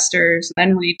institutional investors, and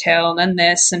then retail, and then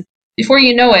this. And before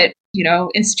you know it,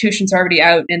 institutions are already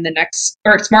out in the next,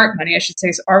 or smart money, I should say,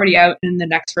 is already out in the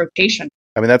next rotation.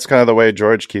 I mean, that's kind of the way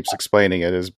George keeps explaining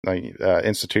it, is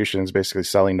institutions basically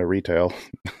selling to retail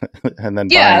and then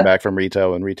buying back from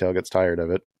retail when retail gets tired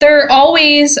of it. They're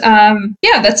always,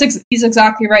 he's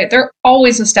exactly right. They're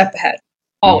always a step ahead,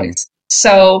 always.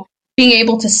 So being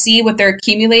able to see what they're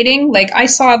accumulating, like I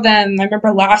saw them, I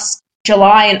remember last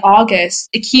July and August,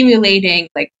 accumulating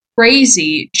like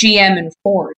crazy GM and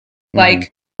Ford,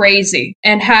 like crazy.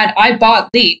 And had I bought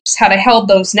Leaps, had I held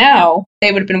those now,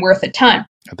 they would have been worth a ton.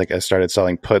 I think I started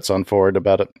selling puts on Ford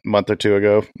about a month or two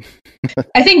ago.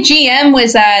 I think GM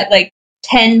was at like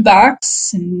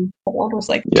 $10 and Ford was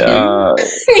like $2.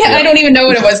 I don't even know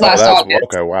what it was last August.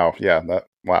 Okay, wow. Yeah,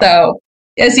 wow. So,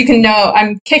 as you can know,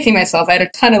 I'm kicking myself. I had a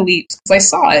ton of Leaps because I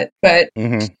saw it, but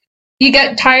you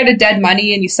get tired of dead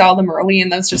money and you sell them early,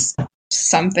 and that's just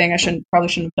something I probably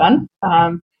shouldn't have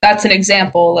done. That's an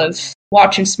example of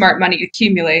watching smart money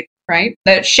accumulate. Right,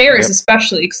 that shares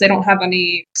especially because they don't have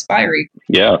any expiry.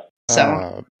 Yeah.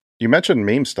 So you mentioned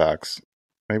meme stocks.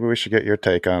 Maybe we should get your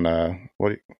take on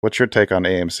what's your take on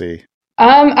AMC?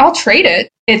 I'll trade it.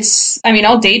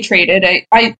 I'll day trade it.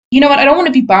 I you know what? I don't want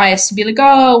to be biased to be like,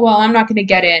 oh well, I'm not going to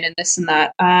get in and this and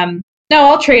that. No,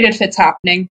 I'll trade it if it's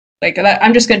happening. Like that,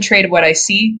 I'm just going to trade what I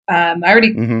see. I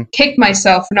already kicked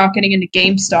myself for not getting into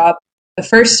GameStop the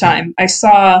first time. I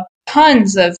saw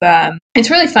tons of it's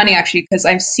really funny actually because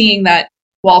I'm seeing that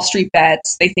Wall Street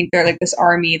Bets, they think they're like this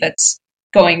army that's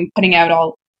putting out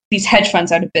all these hedge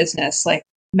funds out of business, like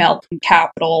Melton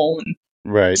Capital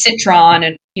and Citron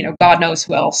and God knows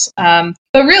who else. But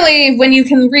really, when you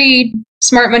can read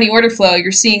smart money order flow,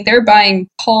 you're seeing they're buying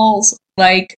calls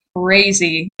like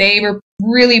crazy. They were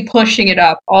really pushing it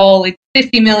up, all like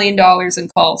 $50 million in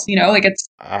calls.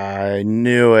 I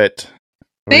knew it.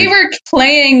 They were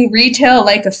playing retail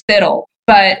like a fiddle,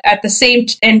 but at the same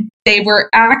and they were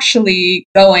actually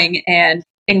going and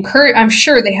I'm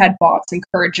sure they had bots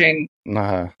encouraging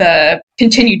the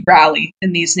continued rally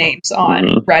in these names on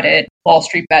Reddit, Wall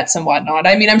Street Bets, and whatnot.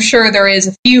 I mean, I'm sure there is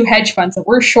a few hedge funds that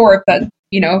were short that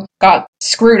got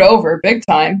screwed over big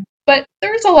time, but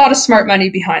there's a lot of smart money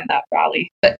behind that rally.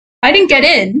 But I didn't get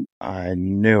in. I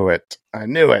knew it. I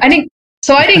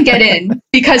didn't get in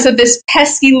because of this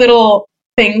pesky little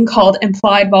thing called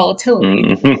implied volatility.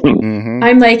 Mm-hmm.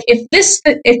 I'm like, if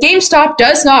GameStop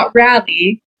does not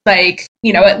rally, like,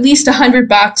 at least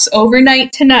 $100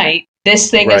 overnight tonight,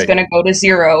 this thing is Right. going to go to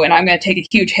zero and I'm going to take a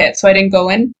huge hit. So I didn't go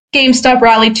in. GameStop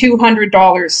rallied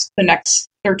 $200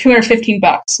 or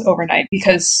 $215 overnight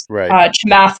because Right.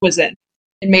 Chamath was in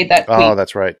and made that tweet. Oh,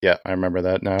 that's right. Yeah, I remember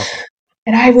that now.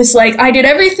 And I was like, I did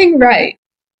everything right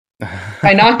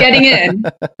by not getting in.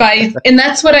 And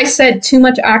that's what I said, too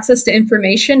much access to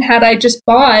information. Had I just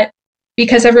bought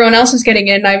because everyone else was getting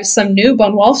in and I was some noob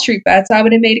on Wall Street bets, I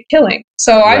would have made a killing.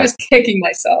 So I was kicking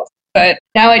myself. But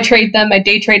now I trade them. I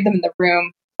day trade them in the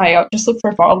room. I just look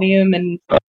for volume and,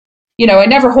 I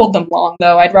never hold them long,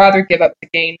 though. I'd rather give up the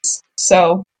gains.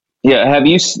 So Yeah, have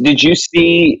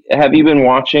you been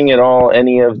watching at all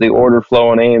any of the order flow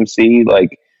on AMC?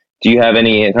 Like, do you have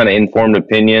any kind of informed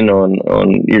opinion on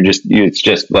it's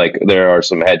just like there are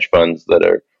some hedge funds that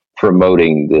are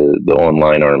promoting the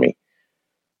online army.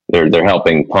 They're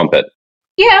helping pump it.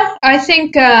 Yeah, I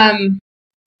think I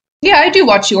do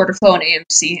watch the order flow on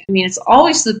AMC. I mean, it's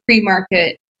always the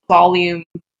pre-market volume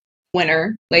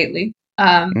winner lately.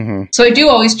 So I do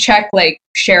always check like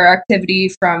share activity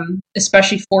from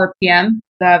especially 4 p.m.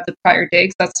 The prior day,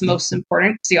 because that's the most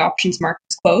important because the options market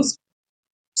is closed.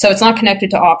 So it's not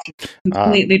connected to options,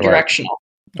 completely directional.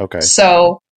 Okay.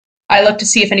 So I look to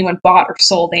see if anyone bought or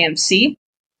sold AMC.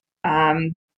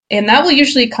 And that will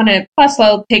usually plus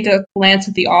I'll take a glance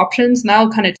at the options and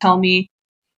that'll kind of tell me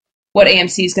what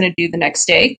AMC is going to do the next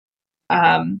day.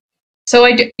 So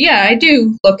I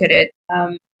do look at it.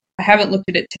 I haven't looked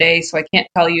at it today, so I can't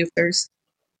tell you if there's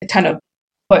a ton of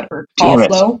put or call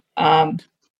flow.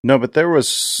 No, but there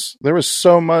was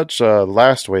so much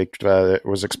last week that it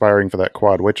was expiring for that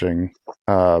quad witching.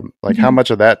 How much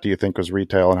of that do you think was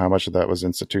retail, and how much of that was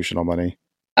institutional money?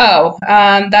 Oh,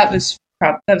 that was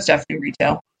definitely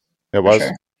retail. It was?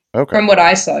 Sure. Okay. From what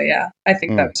I saw, yeah, I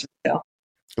think that was retail.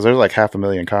 Because there's like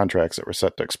 500,000 contracts that were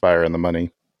set to expire in the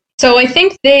money. So I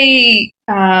think they,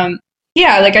 I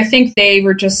think they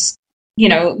were just,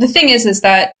 the thing is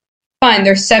that, fine,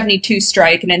 there's 72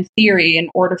 strike, and in theory, in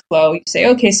order flow, you say,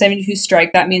 okay, 72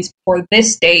 strike, that means before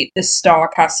this date, this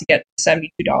stock has to get $72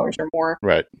 or more.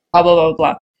 Right. Blah, blah, blah,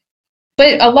 blah.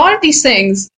 But a lot of these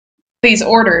things, these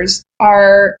orders,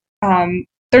 are,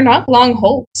 they're not long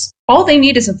holds. All they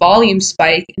need is a volume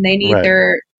spike, and they need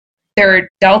their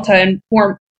delta, and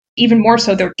even more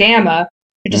so their gamma,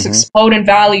 to just explode in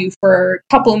value for a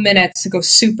couple of minutes to go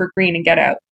super green and get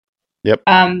out. Yep.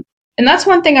 And that's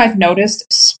one thing I've noticed,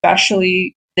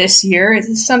 especially this year. This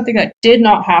is something that did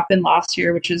not happen last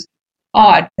year, which is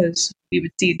odd because we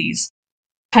would see these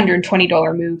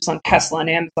 $120 moves on Tesla and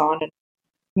Amazon and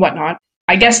whatnot.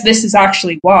 I guess this is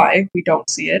actually why we don't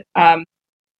see it.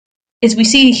 Is we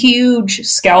see huge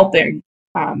scalping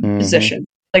position.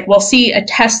 Like we'll see a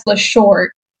Tesla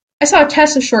short. I saw a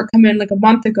Tesla short come in like a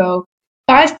month ago,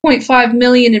 5.5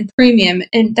 million in premium,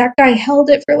 and that guy held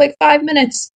it for like 5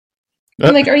 minutes.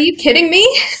 I'm like, are you kidding me?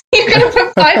 You're going to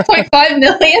put 5.5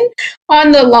 million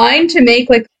on the line to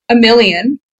make like $1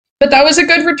 million. But that was a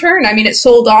good return. I mean, it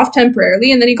sold off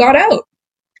temporarily and then he got out.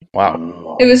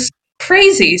 Wow. It was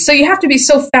crazy. So you have to be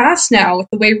so fast now with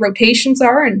the way rotations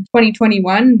are in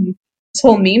 2021. And this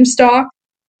whole meme stock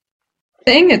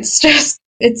thing. It's just,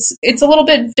 it's a little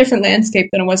bit different landscape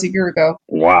than it was a year ago.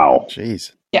 Wow.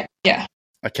 Jeez. Yeah.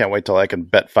 I can't wait till I can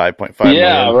bet 5.5 million.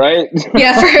 Yeah, right?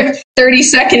 Yeah, for a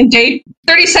 30-second trade,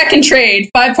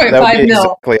 5.5 That would be mil.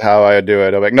 exactly how I do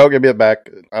it. I'm like, no, give me it back.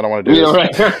 I don't want to do this.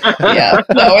 Right. Yeah,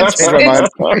 no, it's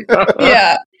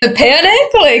yeah, the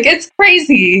panic, like it's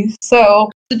crazy.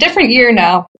 So it's a different year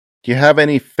now. Do you have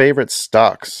any favorite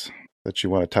stocks that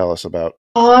you want to tell us about?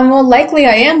 Well, lately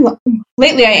I am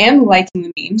liking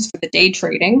the memes for the day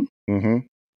trading. Mm-hmm.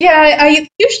 Yeah, I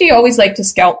usually always like to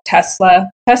scalp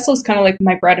Tesla. Tesla's kind of like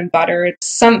my bread and butter. It's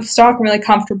some stock I'm really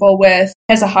comfortable with,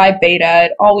 has a high beta,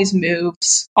 it always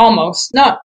moves. Almost.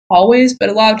 Not always, but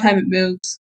a lot of time it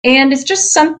moves. And it's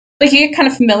just you get kind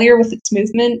of familiar with its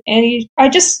movement, and I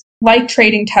just like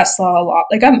trading Tesla a lot.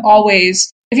 Like I'm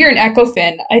always, if you're an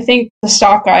EchoFin, I think the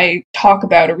stock I talk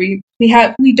about, we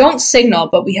don't signal,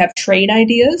 but we have trade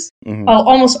ideas. Mm-hmm. I'll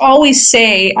almost always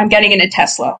say I'm getting into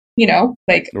Tesla.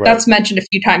 That's mentioned a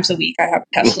few times a week. I have a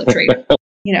Tesla trade,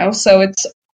 so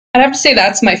I'd have to say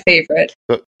that's my favorite.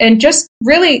 And just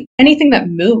really anything that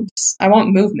moves. I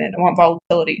want movement. I want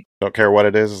volatility. Don't care what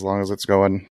it is as long as it's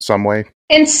going some way.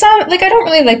 And I don't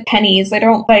really like pennies. I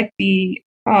don't like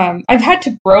I've had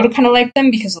to grow to kind of like them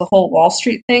because of the whole Wall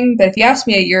Street thing. But if you asked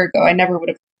me a year ago, I never would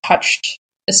have touched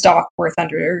a stock worth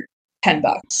under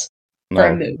 $10 for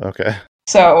a move. Okay.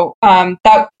 So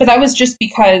that was just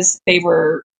because they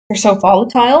were they're so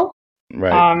volatile,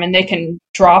 Right. and they can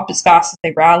drop as fast as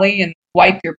they rally and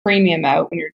wipe your premium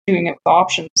out when you're doing it with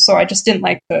options. So I just didn't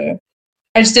like the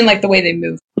way they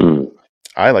move. Mm.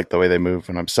 I like the way they move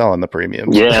when I'm selling the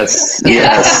premiums. Yes.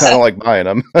 I don't like buying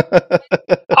them.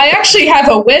 I actually have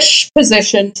a wish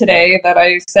position today that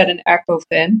I set in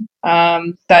EchoFin,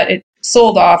 that it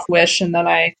sold off wish, and then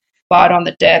I bought on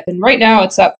the dip, and right now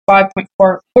it's up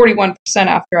 5.41%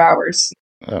 after hours.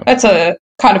 Oh. That's a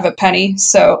kind of a penny.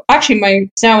 So actually,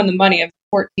 it's now in the money. I have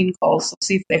 14 calls. We'll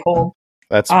see if they hold.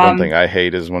 That's one thing I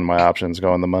hate is when my options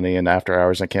go in the money and after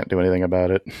hours I can't do anything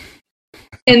about it.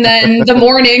 And then the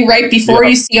morning, right before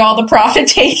you see all the profit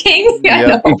taking,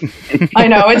 I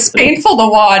know it's painful to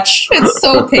watch. It's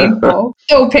so painful,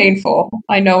 so painful.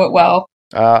 I know it well.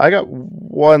 I got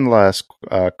one last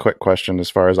quick question as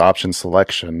far as option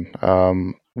selection.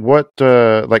 What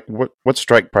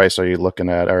strike price are you looking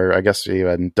at? Or I guess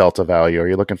even delta value. Are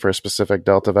you looking for a specific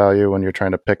delta value when you're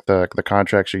trying to pick the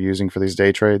contracts you're using for these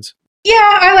day trades?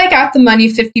 Yeah, I like at the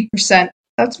money 50%.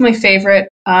 That's my favorite.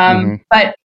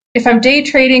 But if I'm day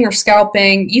trading or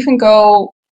scalping, you can go,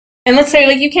 and let's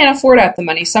say you can't afford at the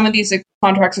money. Some of these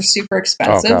contracts are super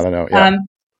expensive. Oh, God, I know. Yeah.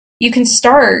 You can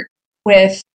start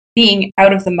with being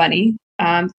out of the money,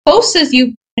 close as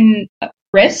you can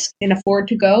risk and afford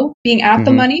to go being at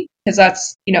the money, because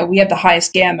that's, we have the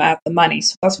highest gamma at the money,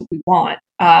 so that's what we want.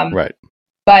 Right.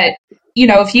 But,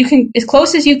 if you can, as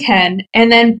close as you can,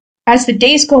 and then as the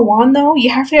days go on, though,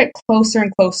 you have to get closer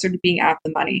and closer to being at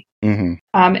the money. And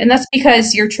that's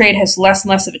because your trade has less and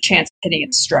less of a chance of hitting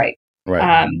its strike.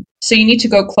 Right. So you need to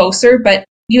go closer, but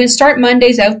you can start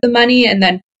Mondays out the money, and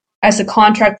then as the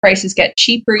contract prices get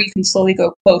cheaper, you can slowly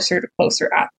go closer to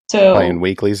closer at. So playing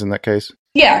weeklies in that case?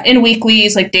 Yeah, in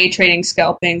weeklies, like day trading,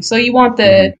 scalping. So you want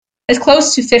as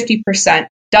close to 50%.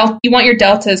 You want your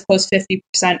delta as close to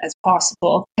 50% as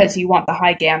possible, because you want the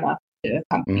high gamma to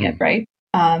accompany it, right?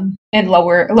 And a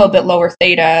little bit lower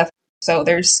theta. So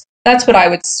that's what I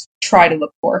would try to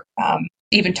look for.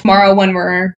 Even tomorrow when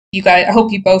you guys, I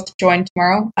hope you both join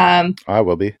tomorrow. I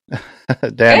will be.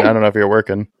 Dan, I don't know if you're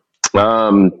working.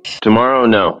 Tomorrow,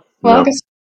 no. Well, no. I guess,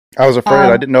 I was afraid.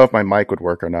 I didn't know if my mic would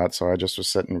work or not, so I just was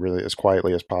sitting really as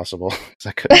quietly as possible because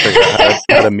I couldn't figure out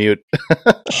how to mute. I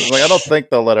was like, I don't think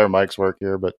they'll let our mics work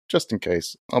here, but just in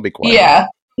case, I'll be quiet. Yeah.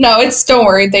 No, don't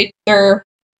worry. They're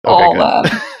all.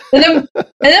 And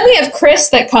then we have Chris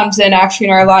that comes in actually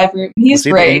in our live room. He's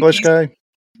great. The English guy?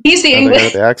 He's the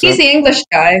English. He's the English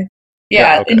guy.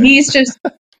 Yeah, okay. And he's just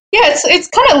it's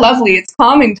kind of lovely. It's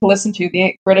calming to listen to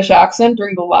the British accent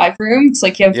during the live room. It's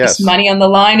like you have this money on the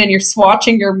line and you're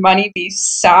watching your money be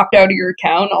sapped out of your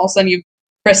account. All of a sudden, you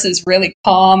Chris's really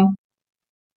calm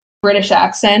British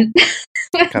accent.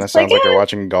 Kind of sounds like you're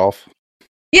watching golf.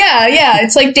 Yeah.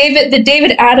 It's like the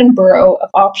David Attenborough of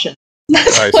options.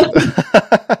 Nice. That's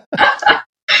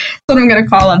what I'm going to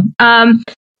call him.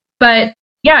 But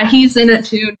yeah, he's in it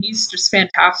too. He's just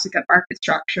fantastic at market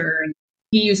structure, and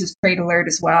he uses Trade Alert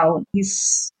as well.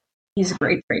 He's a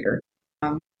great trader.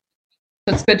 So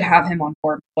it's good to have him on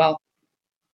board as well.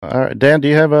 All right, Dan, do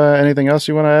you have anything else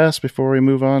you want to ask before we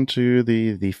move on to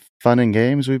the fun and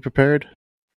games we prepared?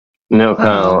 No,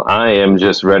 Kyle. I am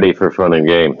just ready for fun and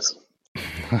games.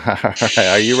 All right,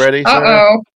 are you ready?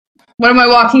 Uh-oh. What am I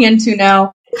walking into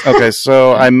now? Okay,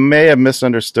 so I may have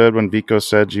misunderstood when Vico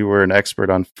said you were an expert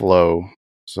on flow.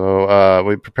 So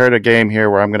we prepared a game here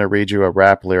where I'm going to read you a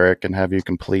rap lyric and have you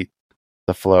complete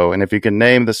the flow. And if you can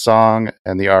name the song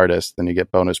and the artist, then you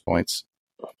get bonus points.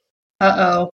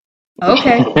 Uh-oh.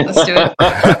 Okay, let's do it.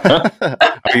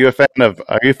 Are you a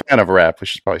fan of rap? We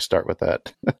should probably start with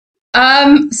that.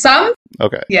 Some.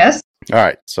 Okay. Yes. All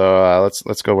right. So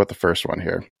let's go with the first one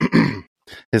here.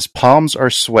 His palms are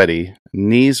sweaty,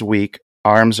 knees weak,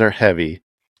 arms are heavy.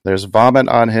 There's vomit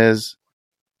on his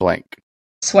blank.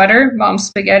 Sweater, mom's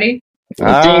spaghetti. Ding,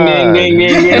 ding, ding, ding,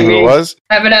 ding. Who it was?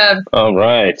 Eminem. All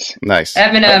right. Nice.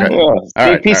 Eminem. Okay. Oh, All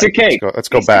right, piece of cake. Let's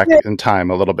go back in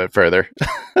time a little bit further.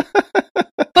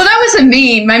 Well, that was a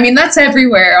meme. I mean, that's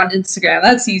everywhere on Instagram.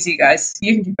 That's easy, guys.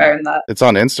 You can do better than that. It's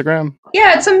on Instagram?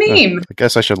 Yeah, it's a meme. I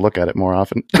guess I should look at it more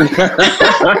often. Even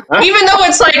though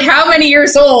it's like how many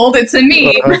years old, it's a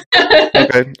meme.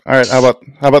 Okay. All right.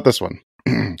 How about this one?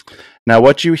 Now,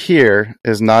 what you hear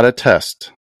is not a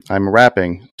test. I'm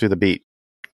rapping to the beat.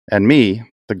 And me,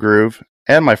 the groove,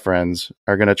 and my friends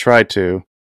are going to try to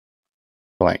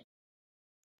blank.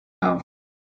 Oh.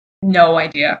 No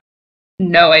idea.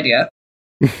 That's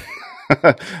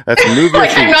Move Your Like,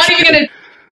 Feet. I'm not even going to...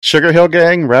 Sugar Hill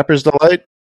Gang, Rapper's Delight.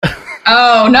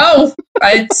 Oh, no.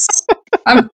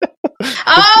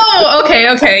 Oh, okay.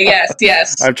 Okay.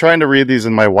 Yes. I'm trying to read these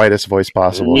in my whitest voice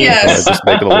possible. Yes. Just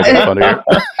make it a little bit funnier.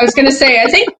 I was gonna say, I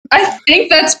think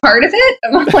that's part of it.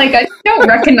 I'm like, I don't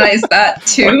recognize that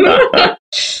tune. All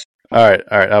right.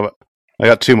 I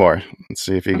got two more. Let's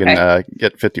see if you can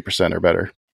get 50% or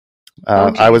better.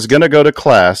 I was going to go to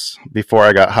class before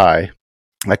I got high.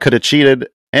 I could have cheated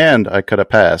and I could have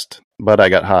passed, but I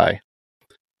got high.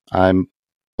 I'm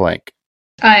blank.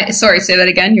 Sorry, say that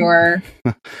again. You're...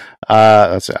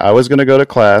 Let's see. I was going to go to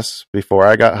class before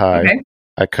I got high. Okay.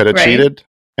 I could have cheated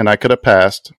and I could have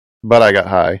passed, but I got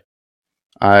high.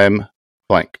 I'm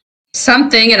blank.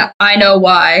 Something, and I know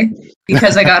why.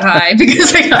 Because I got high.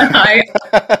 Does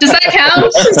that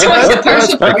count?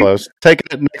 That's pretty close. Take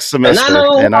it next semester,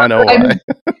 and I know why.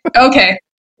 Okay.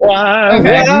 Why?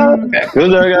 Okay. All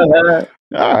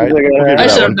right. I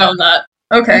should have known that.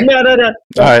 Okay.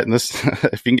 All right. And this,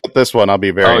 if you can get this one, I'll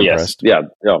be very impressed. Yes. Yeah.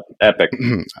 No, epic.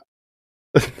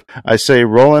 I say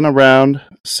rolling around,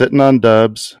 sitting on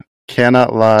dubs,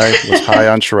 cannot lie, was high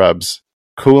on shrubs.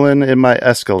 Coolin' in my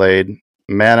Escalade,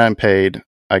 man, I'm paid,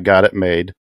 I got it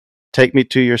made. Take me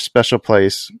to your special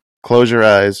place, close your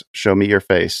eyes, show me your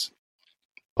face.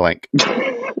 Blank.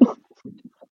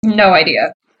 No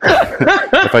idea.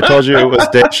 If I told you it was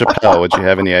Dave Chappelle, would you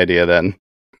have any idea then?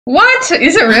 What?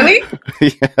 Is it really?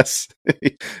 Yes.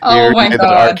 Oh my The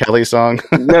God. R. Kelly song.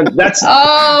 That's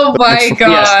Oh my God.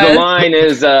 yes. The line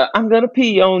is, "I'm gonna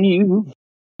pee on you."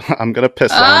 I'm gonna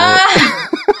piss on it.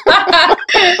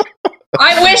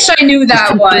 I wish I knew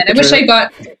that one.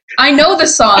 I know the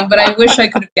song, but I wish I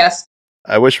could have guessed.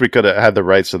 I wish we could have had the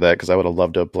rights to that because I would have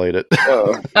loved to have played it.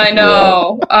 I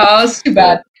know. Oh, it's too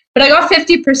bad. But I got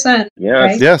 50%. Yes.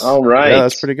 Right? Yes. All right. Yeah,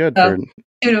 that's pretty good Two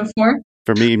to four.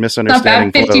 for me Not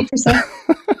misunderstanding bad. flow. 50%.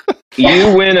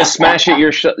 You win a Smash It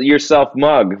Yourself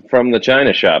mug from the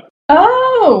China Shop.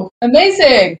 Oh,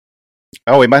 amazing.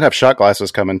 Oh, we might have shot glasses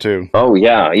coming too. Oh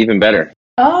yeah, even better.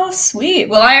 Oh, sweet.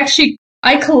 Well, I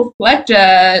collect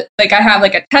I have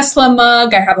like a Tesla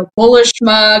mug, I have a Bullish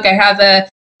mug, I have a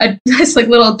nice like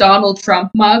little Donald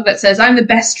Trump mug that says I'm the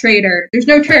best trader. There's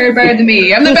no trader better than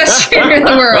me. I'm the best trader in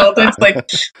the world. It's like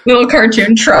little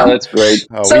cartoon Trump. Oh, that's great.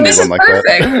 Oh, So we need this one is like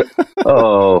perfect. that.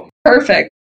 Oh, Perfect.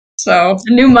 So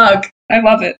a new mug. I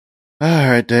love it. All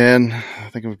right, Dan. I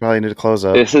think we probably need to close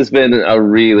up. this has been a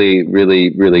really,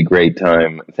 really, really great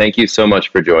time. Thank you so much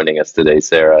for joining us today,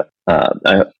 Sarah.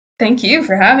 Thank you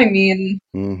for having me and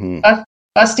Mm-hmm.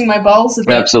 busting my balls a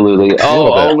bit. Absolutely. Oh,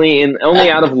 little bit. only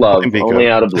out of love. Be Only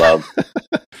good. out of love.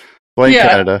 Blame Yeah.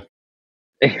 Canada.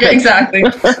 Yeah, exactly.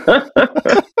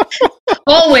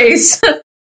 Always.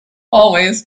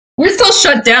 Always. We're still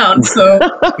shut down, so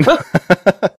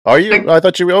Are you? I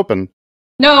thought you were open.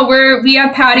 no, we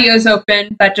have patios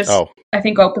open that just Oh, I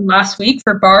think opened last week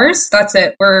for bars. That's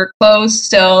it. We're closed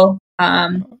still.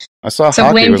 I saw So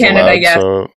hockey blame was Canada, allowed, I guess.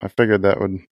 so I figured that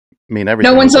would mean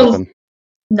everything one's was al- open.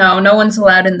 No one's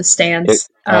allowed in the stands.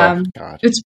 Oh, God.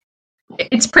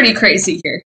 It's pretty crazy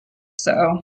here.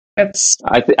 So it's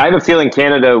I have a feeling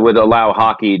Canada would allow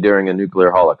hockey during a nuclear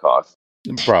holocaust.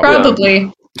 Probably.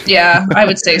 probably yeah, I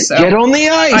would say so. Get on the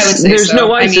ice. I would say There's so.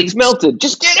 no I ice. mean- It's melted.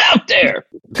 Just get out there.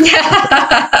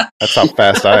 That's how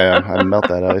fast I am. I melt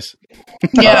that ice.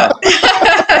 Yeah.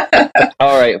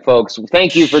 All right, folks.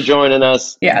 Thank you for joining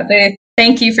us. Yeah,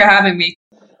 thank you for having me.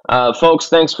 Folks,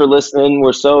 thanks for listening.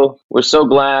 We're so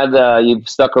glad you've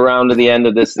stuck around to the end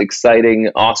of this exciting,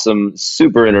 awesome,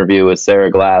 super interview with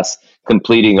Sarah Glass,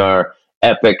 completing our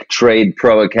epic Trade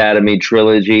Pro Academy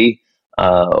trilogy.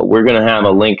 We're going to have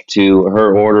a link to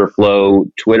her order flow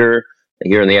Twitter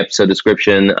here in the episode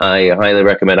description. I highly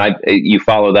recommend you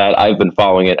follow that. I've been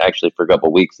following it actually for a couple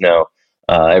of weeks now,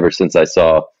 ever since I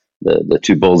saw the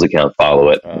Two Bulls account follow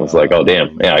it. I was like, oh,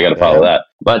 damn. Yeah, I got to follow that.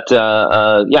 But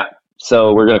yeah.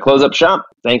 So we're going to close up shop.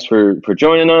 Thanks for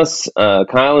joining us.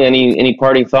 Kyle, any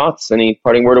parting thoughts? Any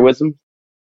parting word of wisdom?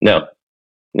 No.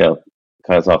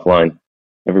 Kyle's offline.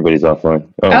 Everybody's offline.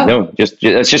 Oh. No, it's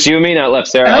just you and me now left,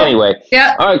 Sarah. Oh. Anyway.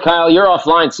 Yeah. All right, Kyle, you're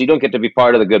offline, so you don't get to be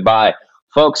part of the goodbye.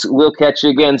 Folks, we'll catch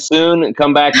you again soon.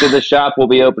 Come back to the shop. We'll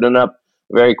be opening up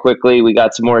very quickly. We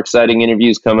got some more exciting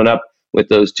interviews coming up with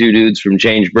those two dudes from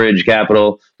Change Bridge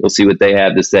Capital. We'll see what they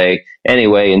have to say.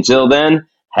 Anyway, until then,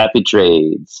 happy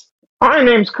trades. My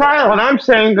name's Kyle, and I'm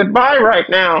saying goodbye right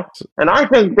now. And I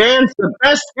think Dan's the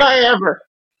best guy ever.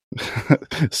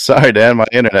 Sorry, Dan. My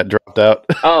internet dropped out.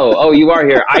 Oh, you are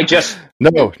here.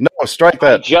 No, strike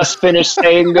that. Just finished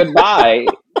saying goodbye.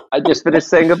 That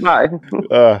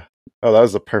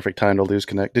was the perfect time to lose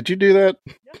connect. Did you do that?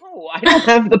 No, I don't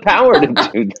have the power to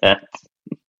do that.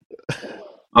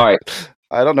 All right.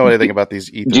 I don't know anything about these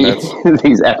Ethernets.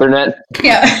 These Ethernet.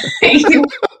 Yeah.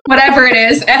 Whatever it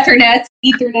is, Ethernets,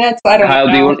 Ethernets, I don't Kyle,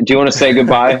 know. do you want to say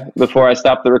goodbye before I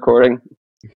stop the recording?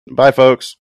 Bye,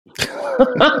 folks.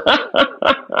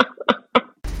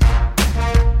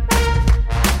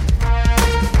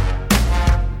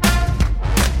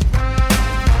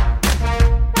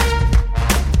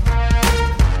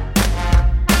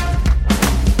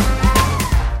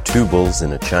 Two Bulls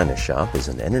in a China Shop is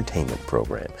an entertainment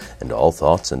program, and all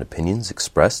thoughts and opinions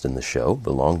expressed in the show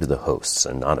belong to the hosts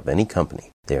and not of any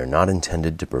company. They are not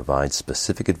intended to provide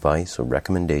specific advice or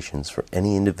recommendations for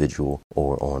any individual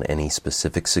or on any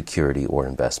specific security or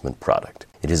investment product.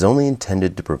 It is only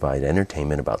intended to provide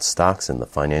entertainment about stocks in the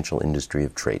financial industry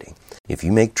of trading. If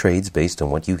you make trades based on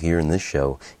what you hear in this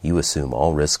show, you assume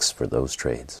all risks for those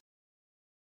trades.